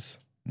Edwards goes.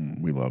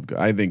 We love Gus.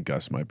 I think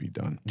Gus might be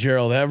done.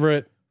 Gerald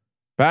Everett.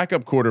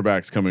 Backup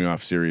quarterbacks coming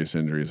off serious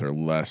injuries are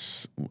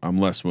less. I'm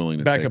less willing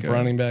to backup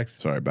running backs.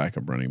 Sorry,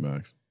 backup running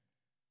backs.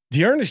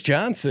 Dearness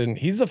Johnson.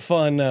 He's a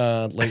fun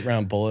late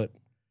round bullet.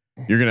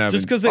 You're gonna have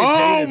just because they.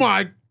 Oh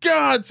my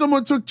God!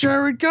 Someone took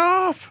Jared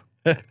Goff.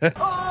 Oh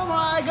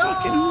my God!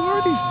 Fucking who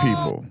are these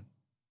people?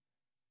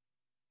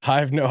 I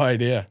have no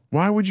idea.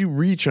 Why would you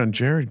reach on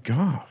Jared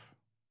Goff?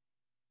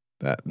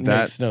 That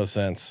makes no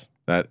sense.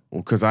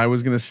 Because I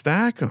was going to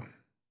stack him.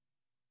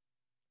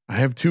 I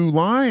have 2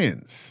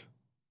 Lions.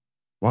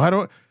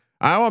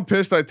 I'm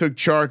pissed I took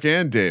Chark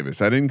and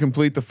Davis. I didn't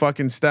complete the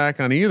fucking stack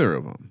on either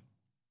of them.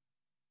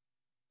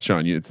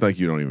 Sean, it's like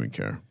you don't even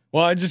care.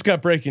 Well, I just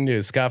got breaking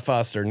news. Scott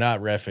Foster not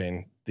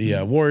reffing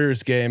the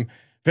Warriors game.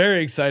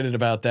 Very excited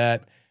about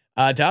that.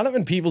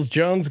 Donovan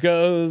Peoples-Jones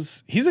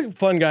goes. He's a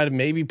fun guy to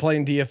maybe play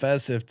in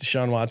DFS if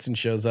Deshaun Watson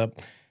shows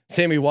up.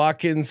 Sammy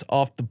Watkins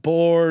off the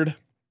board.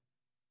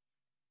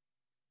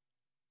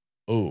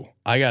 Oh,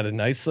 I got a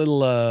nice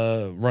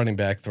little running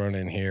back thrown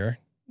in here.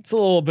 It's a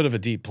little bit of a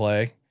deep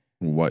play.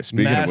 What?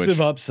 Speaking massive of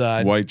which,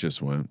 upside. White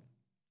just went.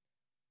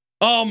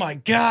 Oh my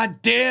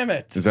God! Damn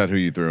it! Is that who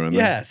you threw in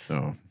there? Yes.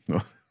 Oh.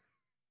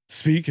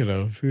 Speaking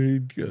of,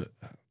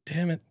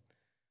 damn it.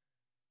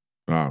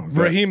 Wow.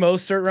 Raheem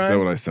Mostert, Ryan. Is that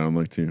what I sound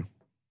like to you?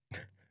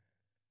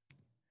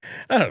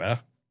 I don't know.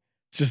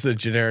 It's just a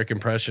generic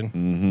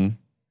impression.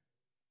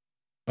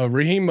 Mm-hmm.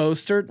 Raheem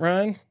Mostert,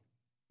 Ryan.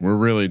 We're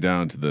really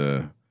down to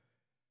the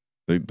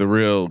The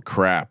real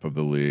crap of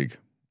the league.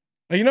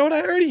 You know what?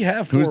 I already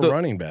have 4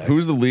 running backs.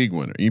 Who's the league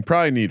winner? You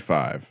probably need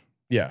 5.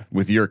 Yeah,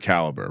 with your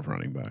caliber of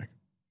running back.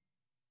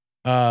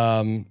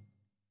 I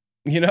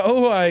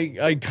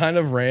kind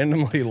of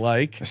randomly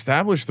like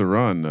Establish the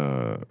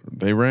run.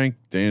 They rank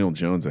Daniel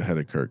Jones ahead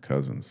of Kirk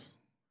Cousins.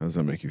 How does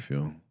that make you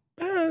feel?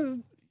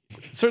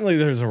 Certainly,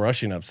 there's a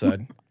rushing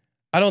upside.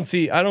 I don't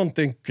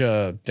think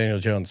Daniel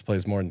Jones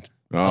plays more than.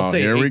 Oh,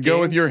 here we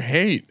go with your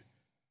hate.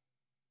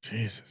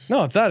 Jesus.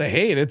 No, it's not a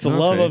hate. It's a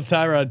love of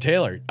Tyrod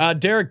Taylor.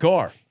 Derek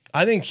Carr.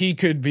 I think he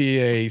could be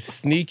a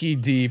sneaky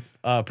deep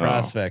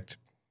prospect.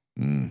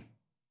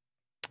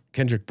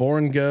 Kendrick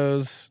Bourne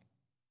goes.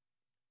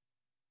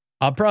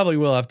 I probably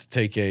will have to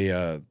take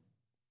a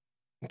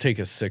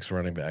 6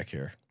 running back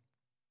here.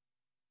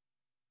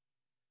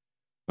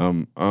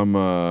 I'm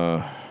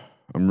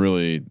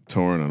really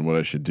torn on what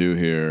I should do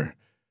here.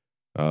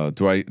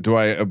 Do I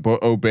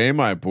obey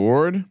my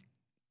board,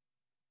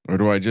 or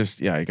do I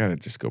just I gotta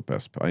just go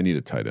best. I need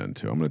a tight end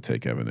too. I'm gonna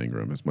take Evan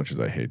Ingram as much as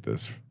I hate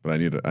this, but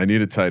I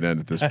need a tight end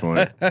at this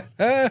point.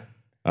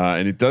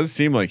 And it does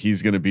seem like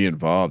he's going to be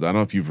involved. I don't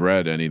know if you've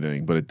read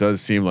anything, but it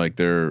does seem like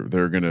they're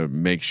going to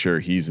make sure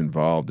he's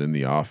involved in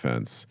the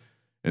offense.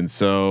 And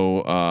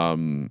so,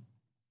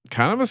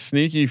 kind of a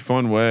sneaky,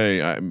 fun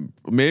way.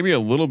 Maybe a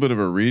little bit of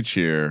a reach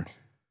here,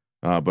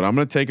 but I'm going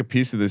to take a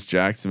piece of this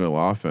Jacksonville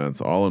offense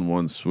all in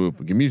one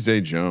swoop. Give me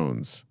Zay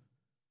Jones.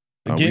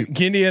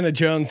 Indiana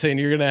Jones saying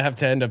you're gonna have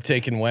to end up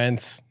taking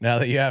Wentz now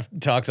that you have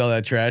talked all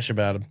that trash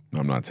about him.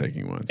 I'm not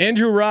taking Wentz.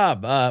 Andrew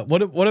Robb,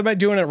 what am I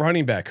doing at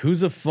running back?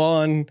 Who's a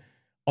fun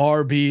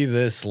RB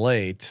this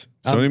late?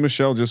 Sony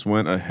Michel just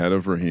went ahead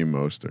of Raheem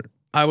Mostert.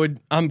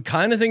 I'm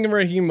kind of thinking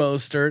Raheem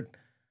Mostert,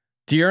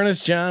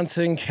 Dearness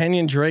Johnson,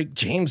 Kenyon Drake,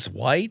 James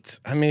White.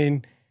 I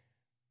mean,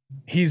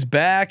 he's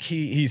back.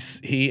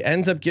 He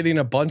ends up getting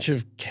a bunch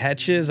of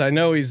catches. I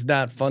know he's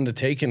not fun to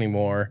take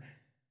anymore.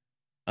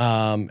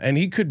 And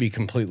he could be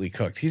completely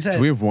cooked. Do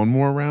we have one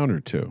more round or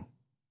 2?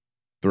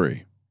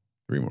 3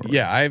 more.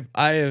 Yeah,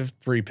 I have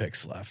 3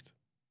 picks left.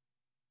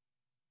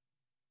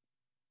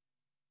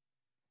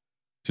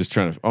 Just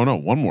trying to. Oh no,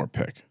 one more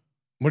pick.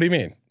 What do you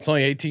mean? It's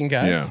only 18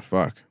 guys. Yeah,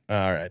 fuck.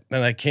 All right,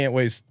 then I can't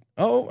waste.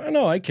 Oh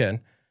no, I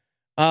can.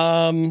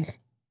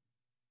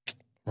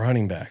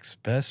 Running backs,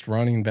 best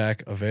running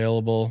back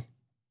available.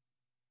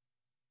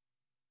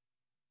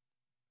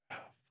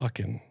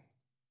 Fucking.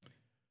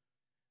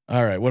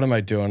 All right, what am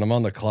I doing? I'm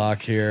on the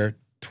clock here.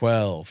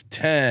 12,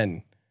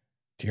 10.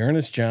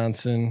 Dearness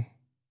Johnson.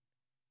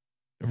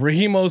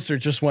 Raheem Mostert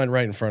just went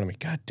right in front of me.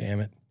 God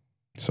damn it.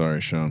 Sorry,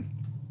 Sean.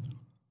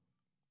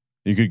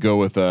 You could go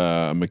with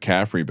a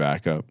McCaffrey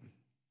backup.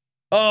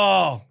 Oh,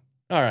 all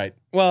right.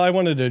 Well, I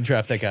wanted to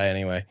draft that guy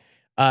anyway.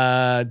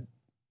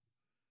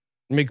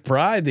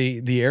 McBride,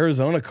 the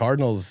Arizona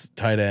Cardinals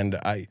tight end,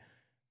 I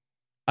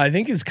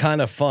think is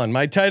kind of fun.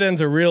 My tight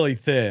ends are really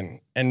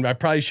thin, and I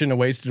probably shouldn't have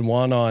wasted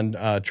one on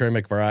Trey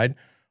McBride,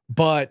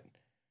 but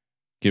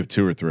give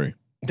 2 or 3.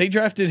 They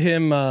drafted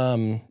him.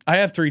 I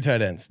have 3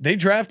 tight ends. They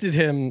drafted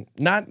him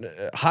not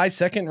high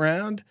second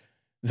round.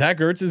 Zach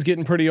Ertz is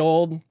getting pretty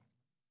old.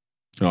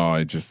 Oh,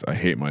 I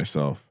hate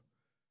myself.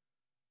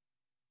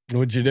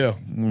 What'd you do? I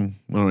don't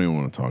even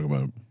want to talk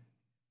about it.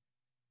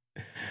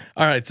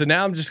 All right, so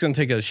now I'm just going to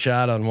take a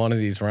shot on one of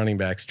these running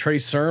backs. Trey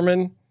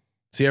Sermon.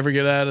 Does he ever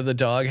get out of the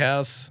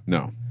doghouse?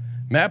 No.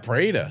 Matt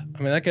Breida. I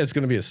mean, that guy's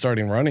going to be a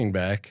starting running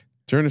back.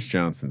 Dearness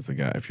Johnson's the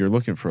guy. If you're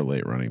looking for a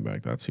late running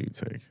back, that's who you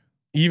take.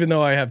 Even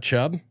though I have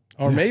Chubb,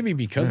 or maybe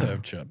because I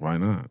have Chubb. Why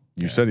not?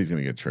 You said he's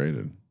going to get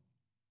traded.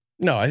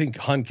 No, I think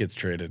Hunt gets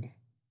traded.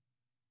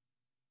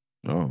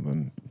 Oh,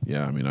 then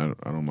yeah. I mean, I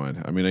don't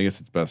mind. I mean, I guess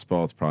it's best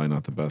ball. It's probably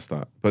not the best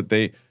thought, but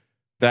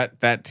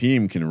that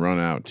team can run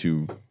out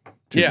two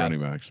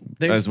running backs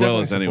as well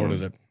as anyone.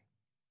 It.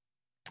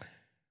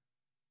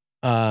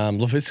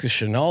 Laviska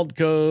Shenault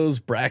goes.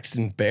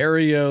 Braxton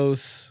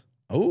Berrios.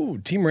 Oh,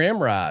 Team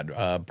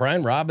Ramrod.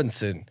 Brian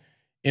Robinson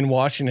in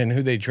Washington,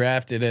 who they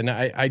drafted, and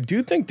I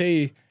do think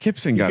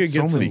Gibson got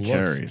so many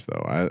carries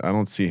though. I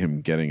don't see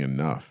him getting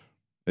enough.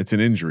 It's an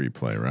injury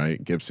play,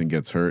 right? Gibson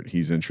gets hurt.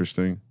 He's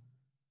interesting.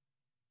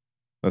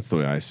 That's the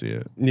way I see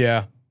it.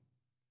 Yeah.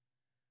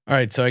 All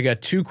right. So I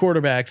got 2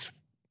 quarterbacks,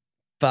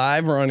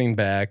 5 running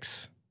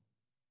backs,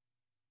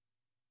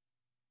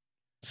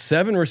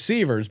 7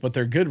 receivers, but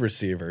they're good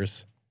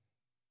receivers.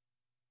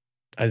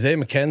 Isaiah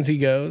McKenzie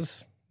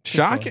goes.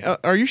 Shock?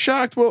 Are you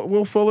shocked?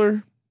 Will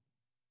Fuller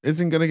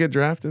isn't going to get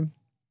drafted?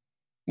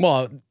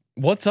 Well,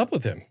 what's up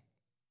with him?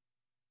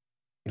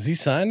 Is he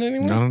signed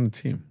anywhere? Not on the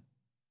team.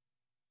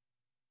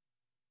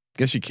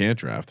 Guess you can't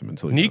draft him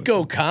until he's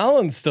Nico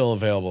Collins still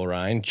available.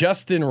 Ryan,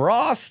 Justin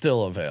Ross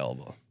still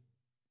available.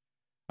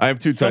 I have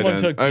 2 tight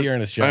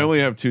ends. I only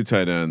have 2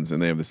 tight ends,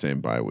 and they have the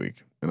same bye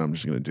week, and I'm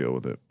just going to deal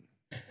with it.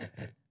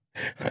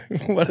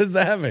 What does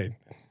that mean?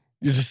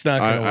 You're just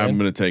not going to win? I'm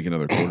going to take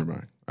another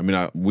quarterback. I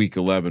mean, week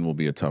 11 will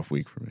be a tough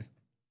week for me.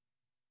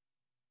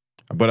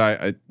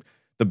 But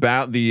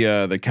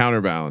the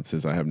counterbalance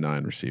is I have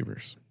 9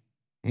 receivers.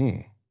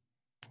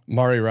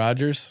 Mari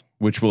Rodgers,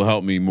 which will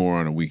help me more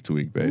on a week to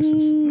week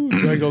basis. Ooh,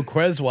 Do I go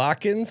Quez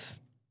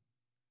Watkins?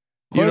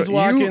 You Quez know,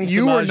 Watkins.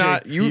 you were Samaje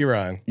not you.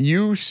 Perine.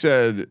 You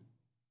said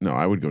no.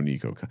 I would go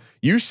Nico.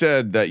 You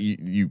said that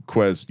you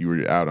Quez. You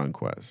were out on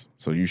Quez,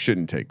 so you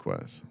shouldn't take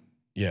Quez.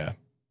 Yeah,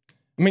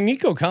 I mean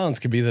Nico Collins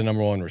could be the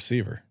number one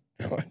receiver.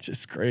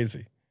 Just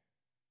crazy.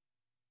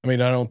 I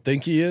mean, I don't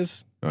think he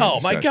is. Oh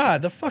my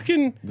God,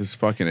 this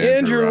fucking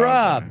Andrew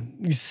Robb,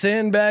 you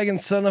sandbagging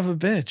son of a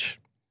bitch.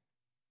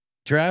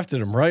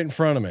 Drafted him right in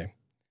front of me.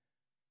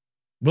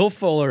 Will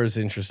Fuller is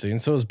interesting.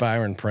 So is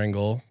Byron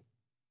Pringle.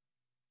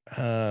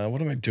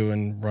 What am I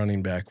doing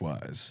running back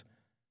wise?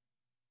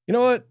 You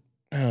know what?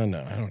 Oh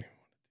no, I don't even want to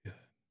do that.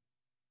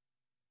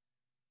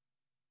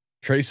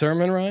 Trey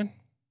Sermon, Ryan?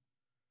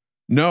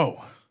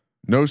 No,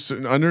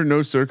 under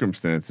no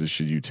circumstances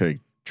should you take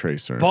Trey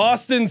Sermon.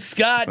 Boston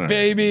Scott, right,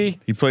 baby.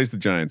 He plays the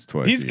Giants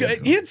twice. He's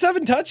good. He had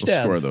 7 touchdowns.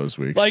 He'll score those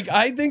weeks. Like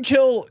I think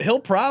he'll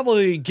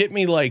probably get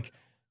me like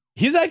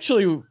he's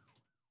actually.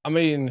 I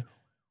mean,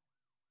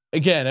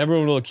 again,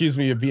 everyone will accuse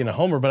me of being a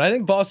homer, but I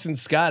think Boston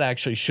Scott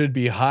actually should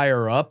be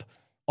higher up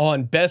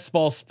on best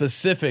ball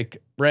specific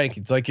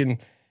rankings, like in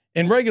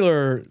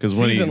regular. Because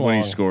when he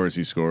scores,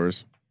 he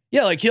scores.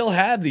 Yeah, like he'll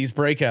have these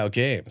breakout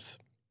games.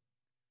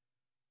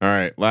 All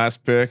right,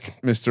 last pick,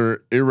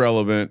 Mr.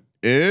 Irrelevant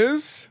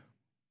is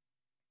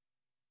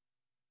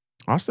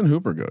Austin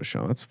Hooper goes.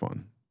 Sean, that's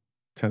fun.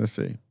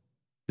 Tennessee.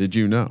 Did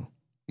you know?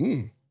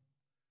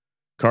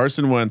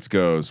 Carson Wentz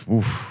goes.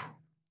 Oof.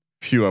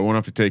 Phew, I won't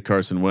have to take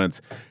Carson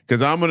Wentz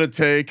because I'm going to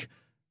take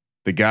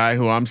the guy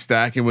who I'm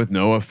stacking with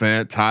Noah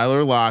Fant,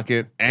 Tyler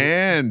Lockett,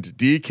 and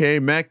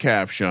DK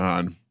Metcalf,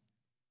 Sean.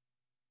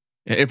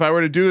 If I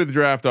were to do the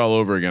draft all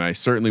over again, I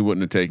certainly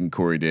wouldn't have taken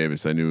Corey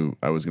Davis. I knew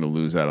I was going to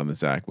lose out on the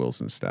Zach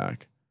Wilson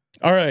stack.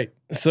 All right.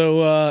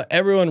 So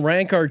everyone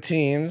rank our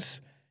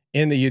teams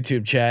in the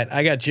YouTube chat.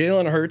 I got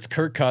Jalen Hurts,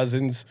 Kirk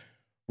Cousins,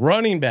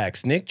 running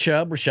backs, Nick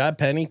Chubb, Rashad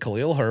Penny,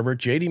 Khalil Herbert,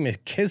 JD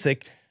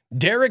McKissick,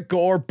 Derek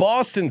Gore,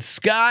 Boston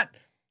Scott.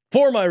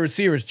 For my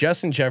receivers,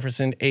 Justin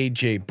Jefferson,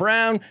 AJ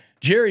Brown,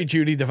 Jerry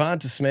Jeudy,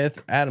 Devonta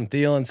Smith, Adam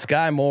Thielen,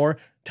 Sky Moore,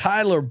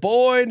 Tyler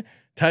Boyd.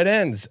 Tight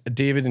ends,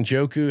 David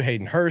Njoku,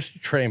 Hayden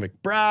Hurst, Trey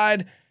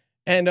McBride.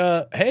 And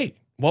hey,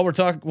 while we're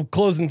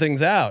closing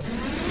things out,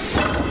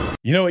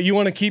 you know what you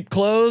want to keep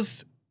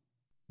closed?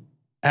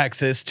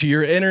 Access to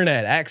your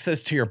internet,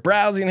 access to your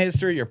browsing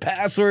history, your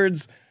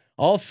passwords,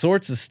 all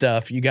sorts of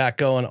stuff you got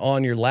going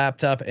on your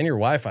laptop and your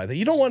Wi-Fi that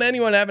you don't want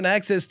anyone having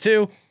access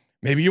to.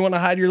 Maybe you want to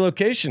hide your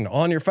location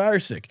on your Fire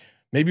Stick.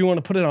 Maybe you want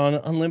to put it on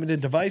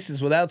unlimited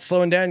devices without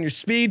slowing down your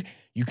speed.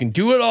 You can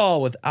do it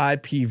all with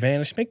IP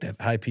Vanish. Make that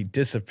IP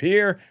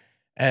disappear,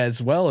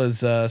 as well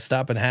as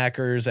stopping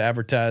hackers,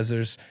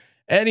 advertisers,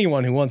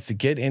 anyone who wants to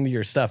get into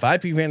your stuff.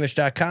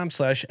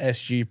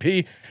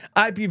 IPVanish.com/SGP.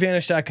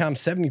 IPVanish.com,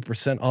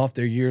 70% off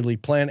their yearly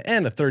plan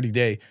and a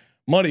 30-day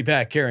money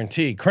back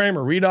guarantee.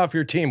 Kramer, read off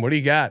your team. What do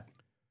you got?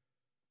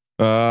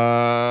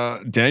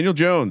 Daniel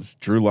Jones,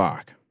 Drew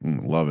Lock.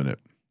 Loving it.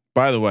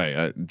 By the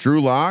way,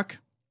 Drew Lock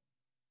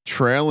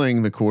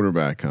trailing the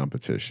quarterback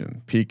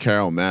competition. Pete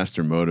Carroll,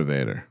 master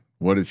motivator.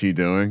 What is he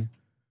doing?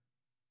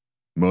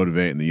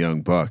 Motivating the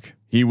young buck.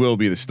 He will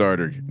be the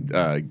starter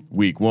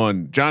week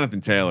 1.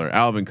 Jonathan Taylor,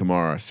 Alvin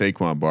Kamara,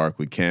 Saquon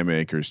Barkley, Cam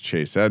Akers,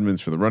 Chase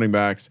Edmonds for the running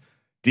backs.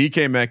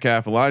 DK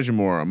Metcalf, Elijah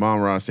Moore,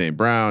 Amon-Ra St.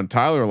 Brown,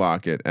 Tyler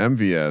Lockett,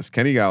 MVS,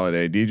 Kenny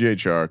Galladay, DJ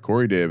Chark,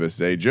 Corey Davis,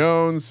 Zay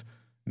Jones,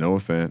 Noah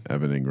Fant,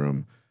 Evan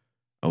Ingram.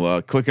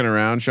 Clicking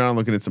around, Sean,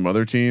 looking at some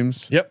other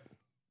teams. Yep.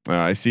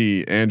 I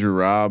see Andrew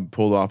Robb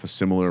pulled off a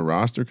similar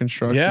roster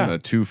construction, a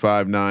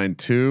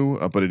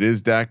 2-5-9-2, but it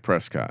is Dak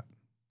Prescott.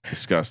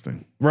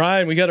 Disgusting.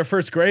 Ryan, we got our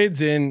first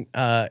grades in.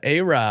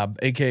 A-Rob,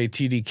 aka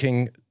TD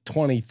King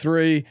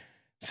 23,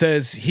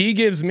 says he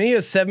gives me a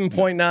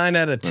 7.9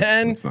 out of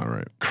 10. That's not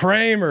right.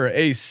 Kramer,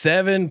 a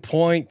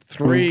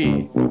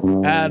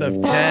 7.3 out of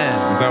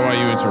 10. Is that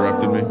why you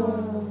interrupted me?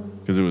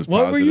 Because it was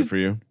positive for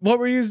you. What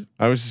were you?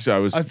 I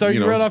thought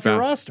you read off your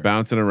roster,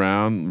 bouncing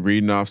around,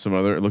 reading off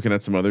looking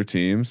at some other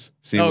teams,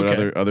 seeing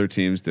what other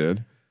teams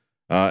did,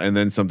 and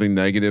then something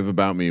negative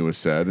about me was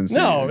said, and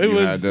so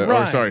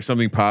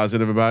something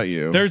positive about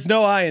you. There's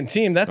no I in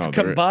team. That's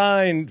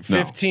combined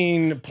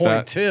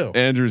 15.2.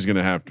 Andrew's we're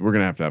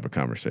gonna have to have a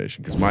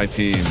conversation because my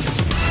team.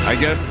 I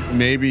guess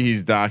maybe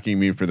he's docking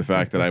me for the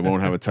fact that I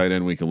won't have a tight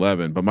end week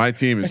 11, but my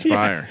team is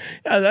fire.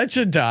 Yeah, that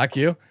should dock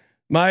you.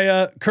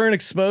 My current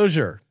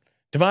exposure.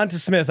 Devonta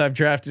Smith, I've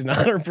drafted in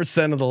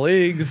 100% of the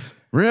leagues.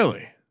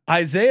 Really?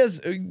 Isaiah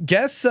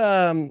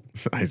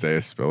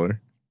Spiller.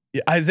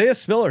 Yeah, Isaiah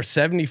Spiller,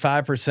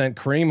 75%.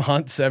 Kareem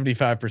Hunt,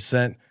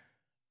 75%.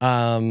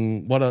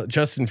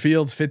 Justin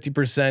Fields,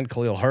 50%.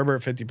 Khalil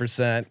Herbert,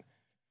 50%.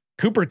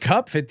 Cooper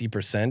Kupp,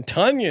 50%.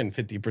 Tunyon,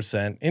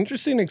 50%.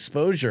 Interesting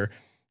exposure.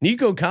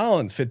 Nico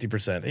Collins,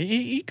 50%.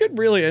 He could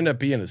really end up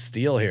being a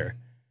steal here,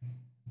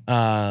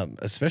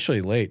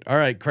 especially late. All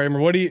right, Kramer,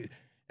 what do you?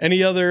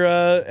 Any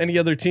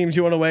other teams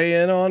you want to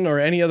weigh in on,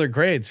 or any other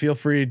grades? Feel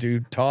free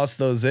to toss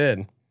those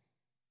in.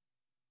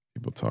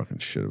 People talking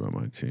shit about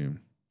my team.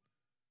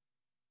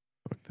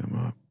 Fuck them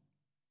up.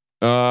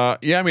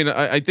 Yeah, I mean,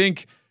 I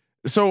think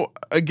So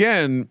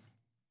again,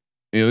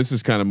 this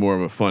is kind of more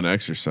of a fun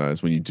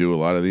exercise when you do a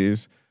lot of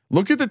these.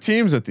 Look at the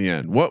teams at the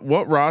end.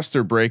 What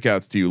roster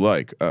breakouts do you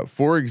like?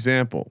 For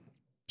example,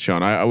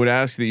 Sean, I would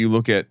ask that you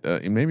look at.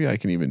 Maybe I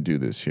can even do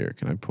this here.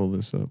 Can I pull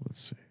this up? Let's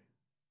see.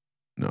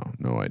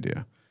 No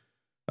idea.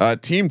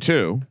 Team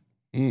 2,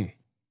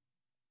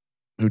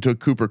 who took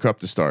Cooper Kupp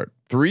to start,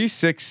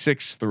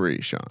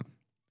 3-6-6-3. Sean,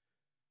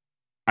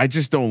 I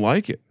just don't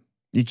like it.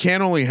 You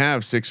can't only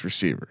have 6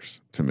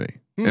 receivers to me,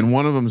 and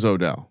one of them's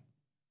Odell.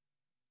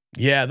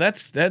 Yeah,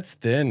 that's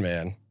thin,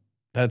 man.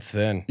 That's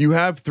thin. You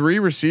have 3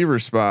 receiver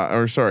spot,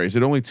 or sorry, is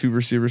it only 2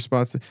 receiver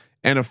spots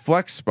and a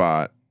flex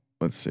spot?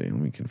 Let's see. Let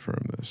me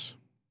confirm this.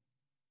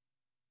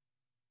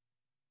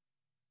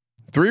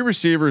 3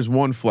 receivers,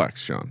 1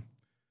 flex, Sean.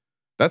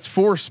 That's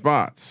 4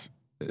 spots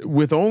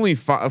with only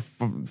 5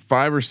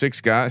 or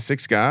 6 guys.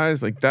 6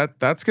 guys like that.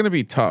 That's going to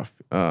be tough.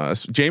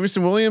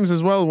 Jameson Williams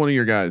as well, one of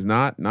your guys,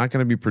 not going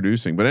to be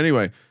producing. But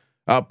anyway,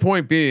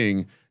 point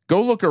being,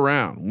 go look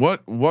around.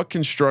 What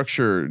can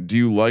structure do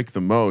you like the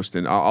most?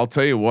 And I'll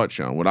tell you what,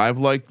 Sean. What I've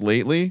liked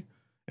lately,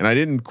 and I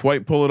didn't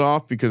quite pull it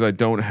off because I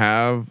don't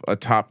have a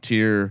top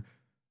tier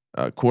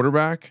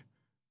quarterback,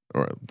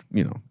 or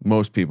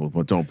most people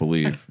don't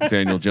believe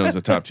Daniel Jones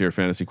a top tier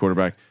fantasy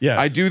quarterback. Yes,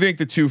 I do think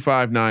the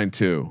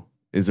 2.592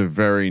 is a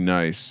very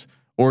nice,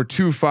 or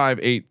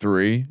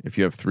 2.583 if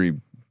you have 3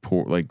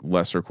 poor, like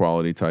lesser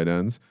quality tight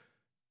ends.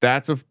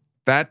 That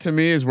to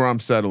me is where I'm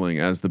settling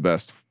as the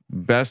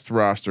best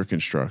roster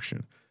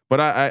construction. But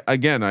I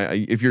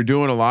if you're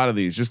doing a lot of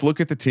these, just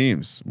look at the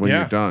teams when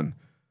you're done.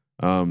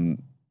 I'm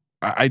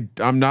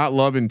not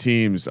loving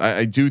teams.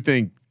 I do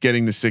think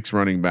getting the 6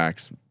 running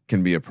backs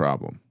can be a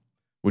problem,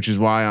 which is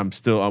why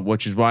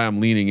I'm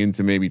leaning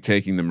into maybe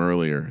taking them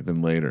earlier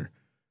than later.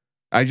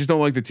 I just don't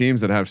like the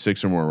teams that have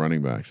 6 or more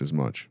running backs as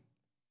much.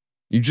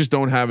 You just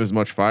don't have as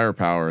much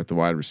firepower at the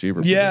wide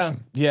receiver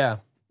position. Yeah.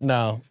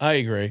 No, I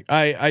agree.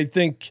 I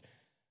think,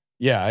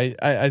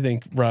 I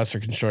think roster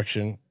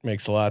construction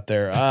makes a lot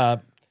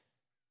there.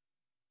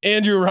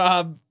 Andrew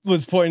Robb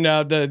was pointing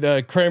out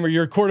that Kramer,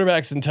 your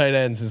quarterbacks and tight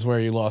ends is where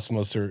you lost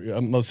most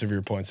of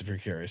your points. If you're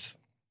curious,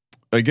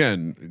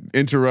 again,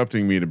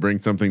 interrupting me to bring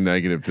something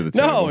negative to the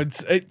table. No,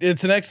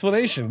 it's an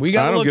explanation. We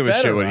got. I don't give a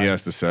shit what Rob. he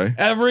has to say.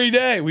 Every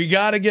day we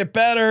got to get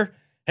better.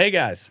 Hey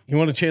guys, you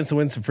want a chance to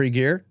win some free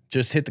gear?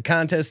 Just hit the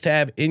contest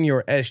tab in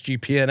your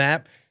SGPN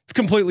app. It's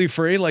completely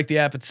free, like the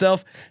app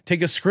itself.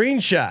 Take a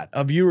screenshot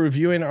of you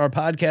reviewing our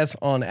podcast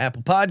on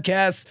Apple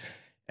Podcasts,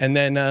 and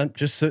then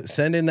just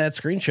send in that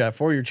screenshot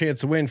for your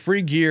chance to win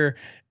free gear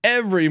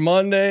every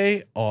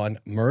Monday on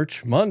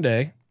Merch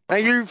Monday.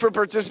 Thank you for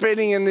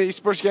participating in the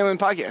Sports Gambling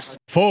Podcast.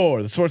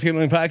 For the Sports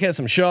Gambling Podcast,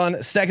 I'm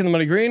Sean, stacking the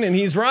money green, and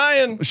he's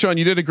Ryan. Sean,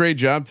 you did a great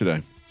job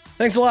today.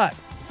 Thanks a lot.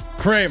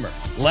 Kramer,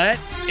 let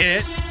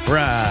it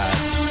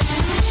ride.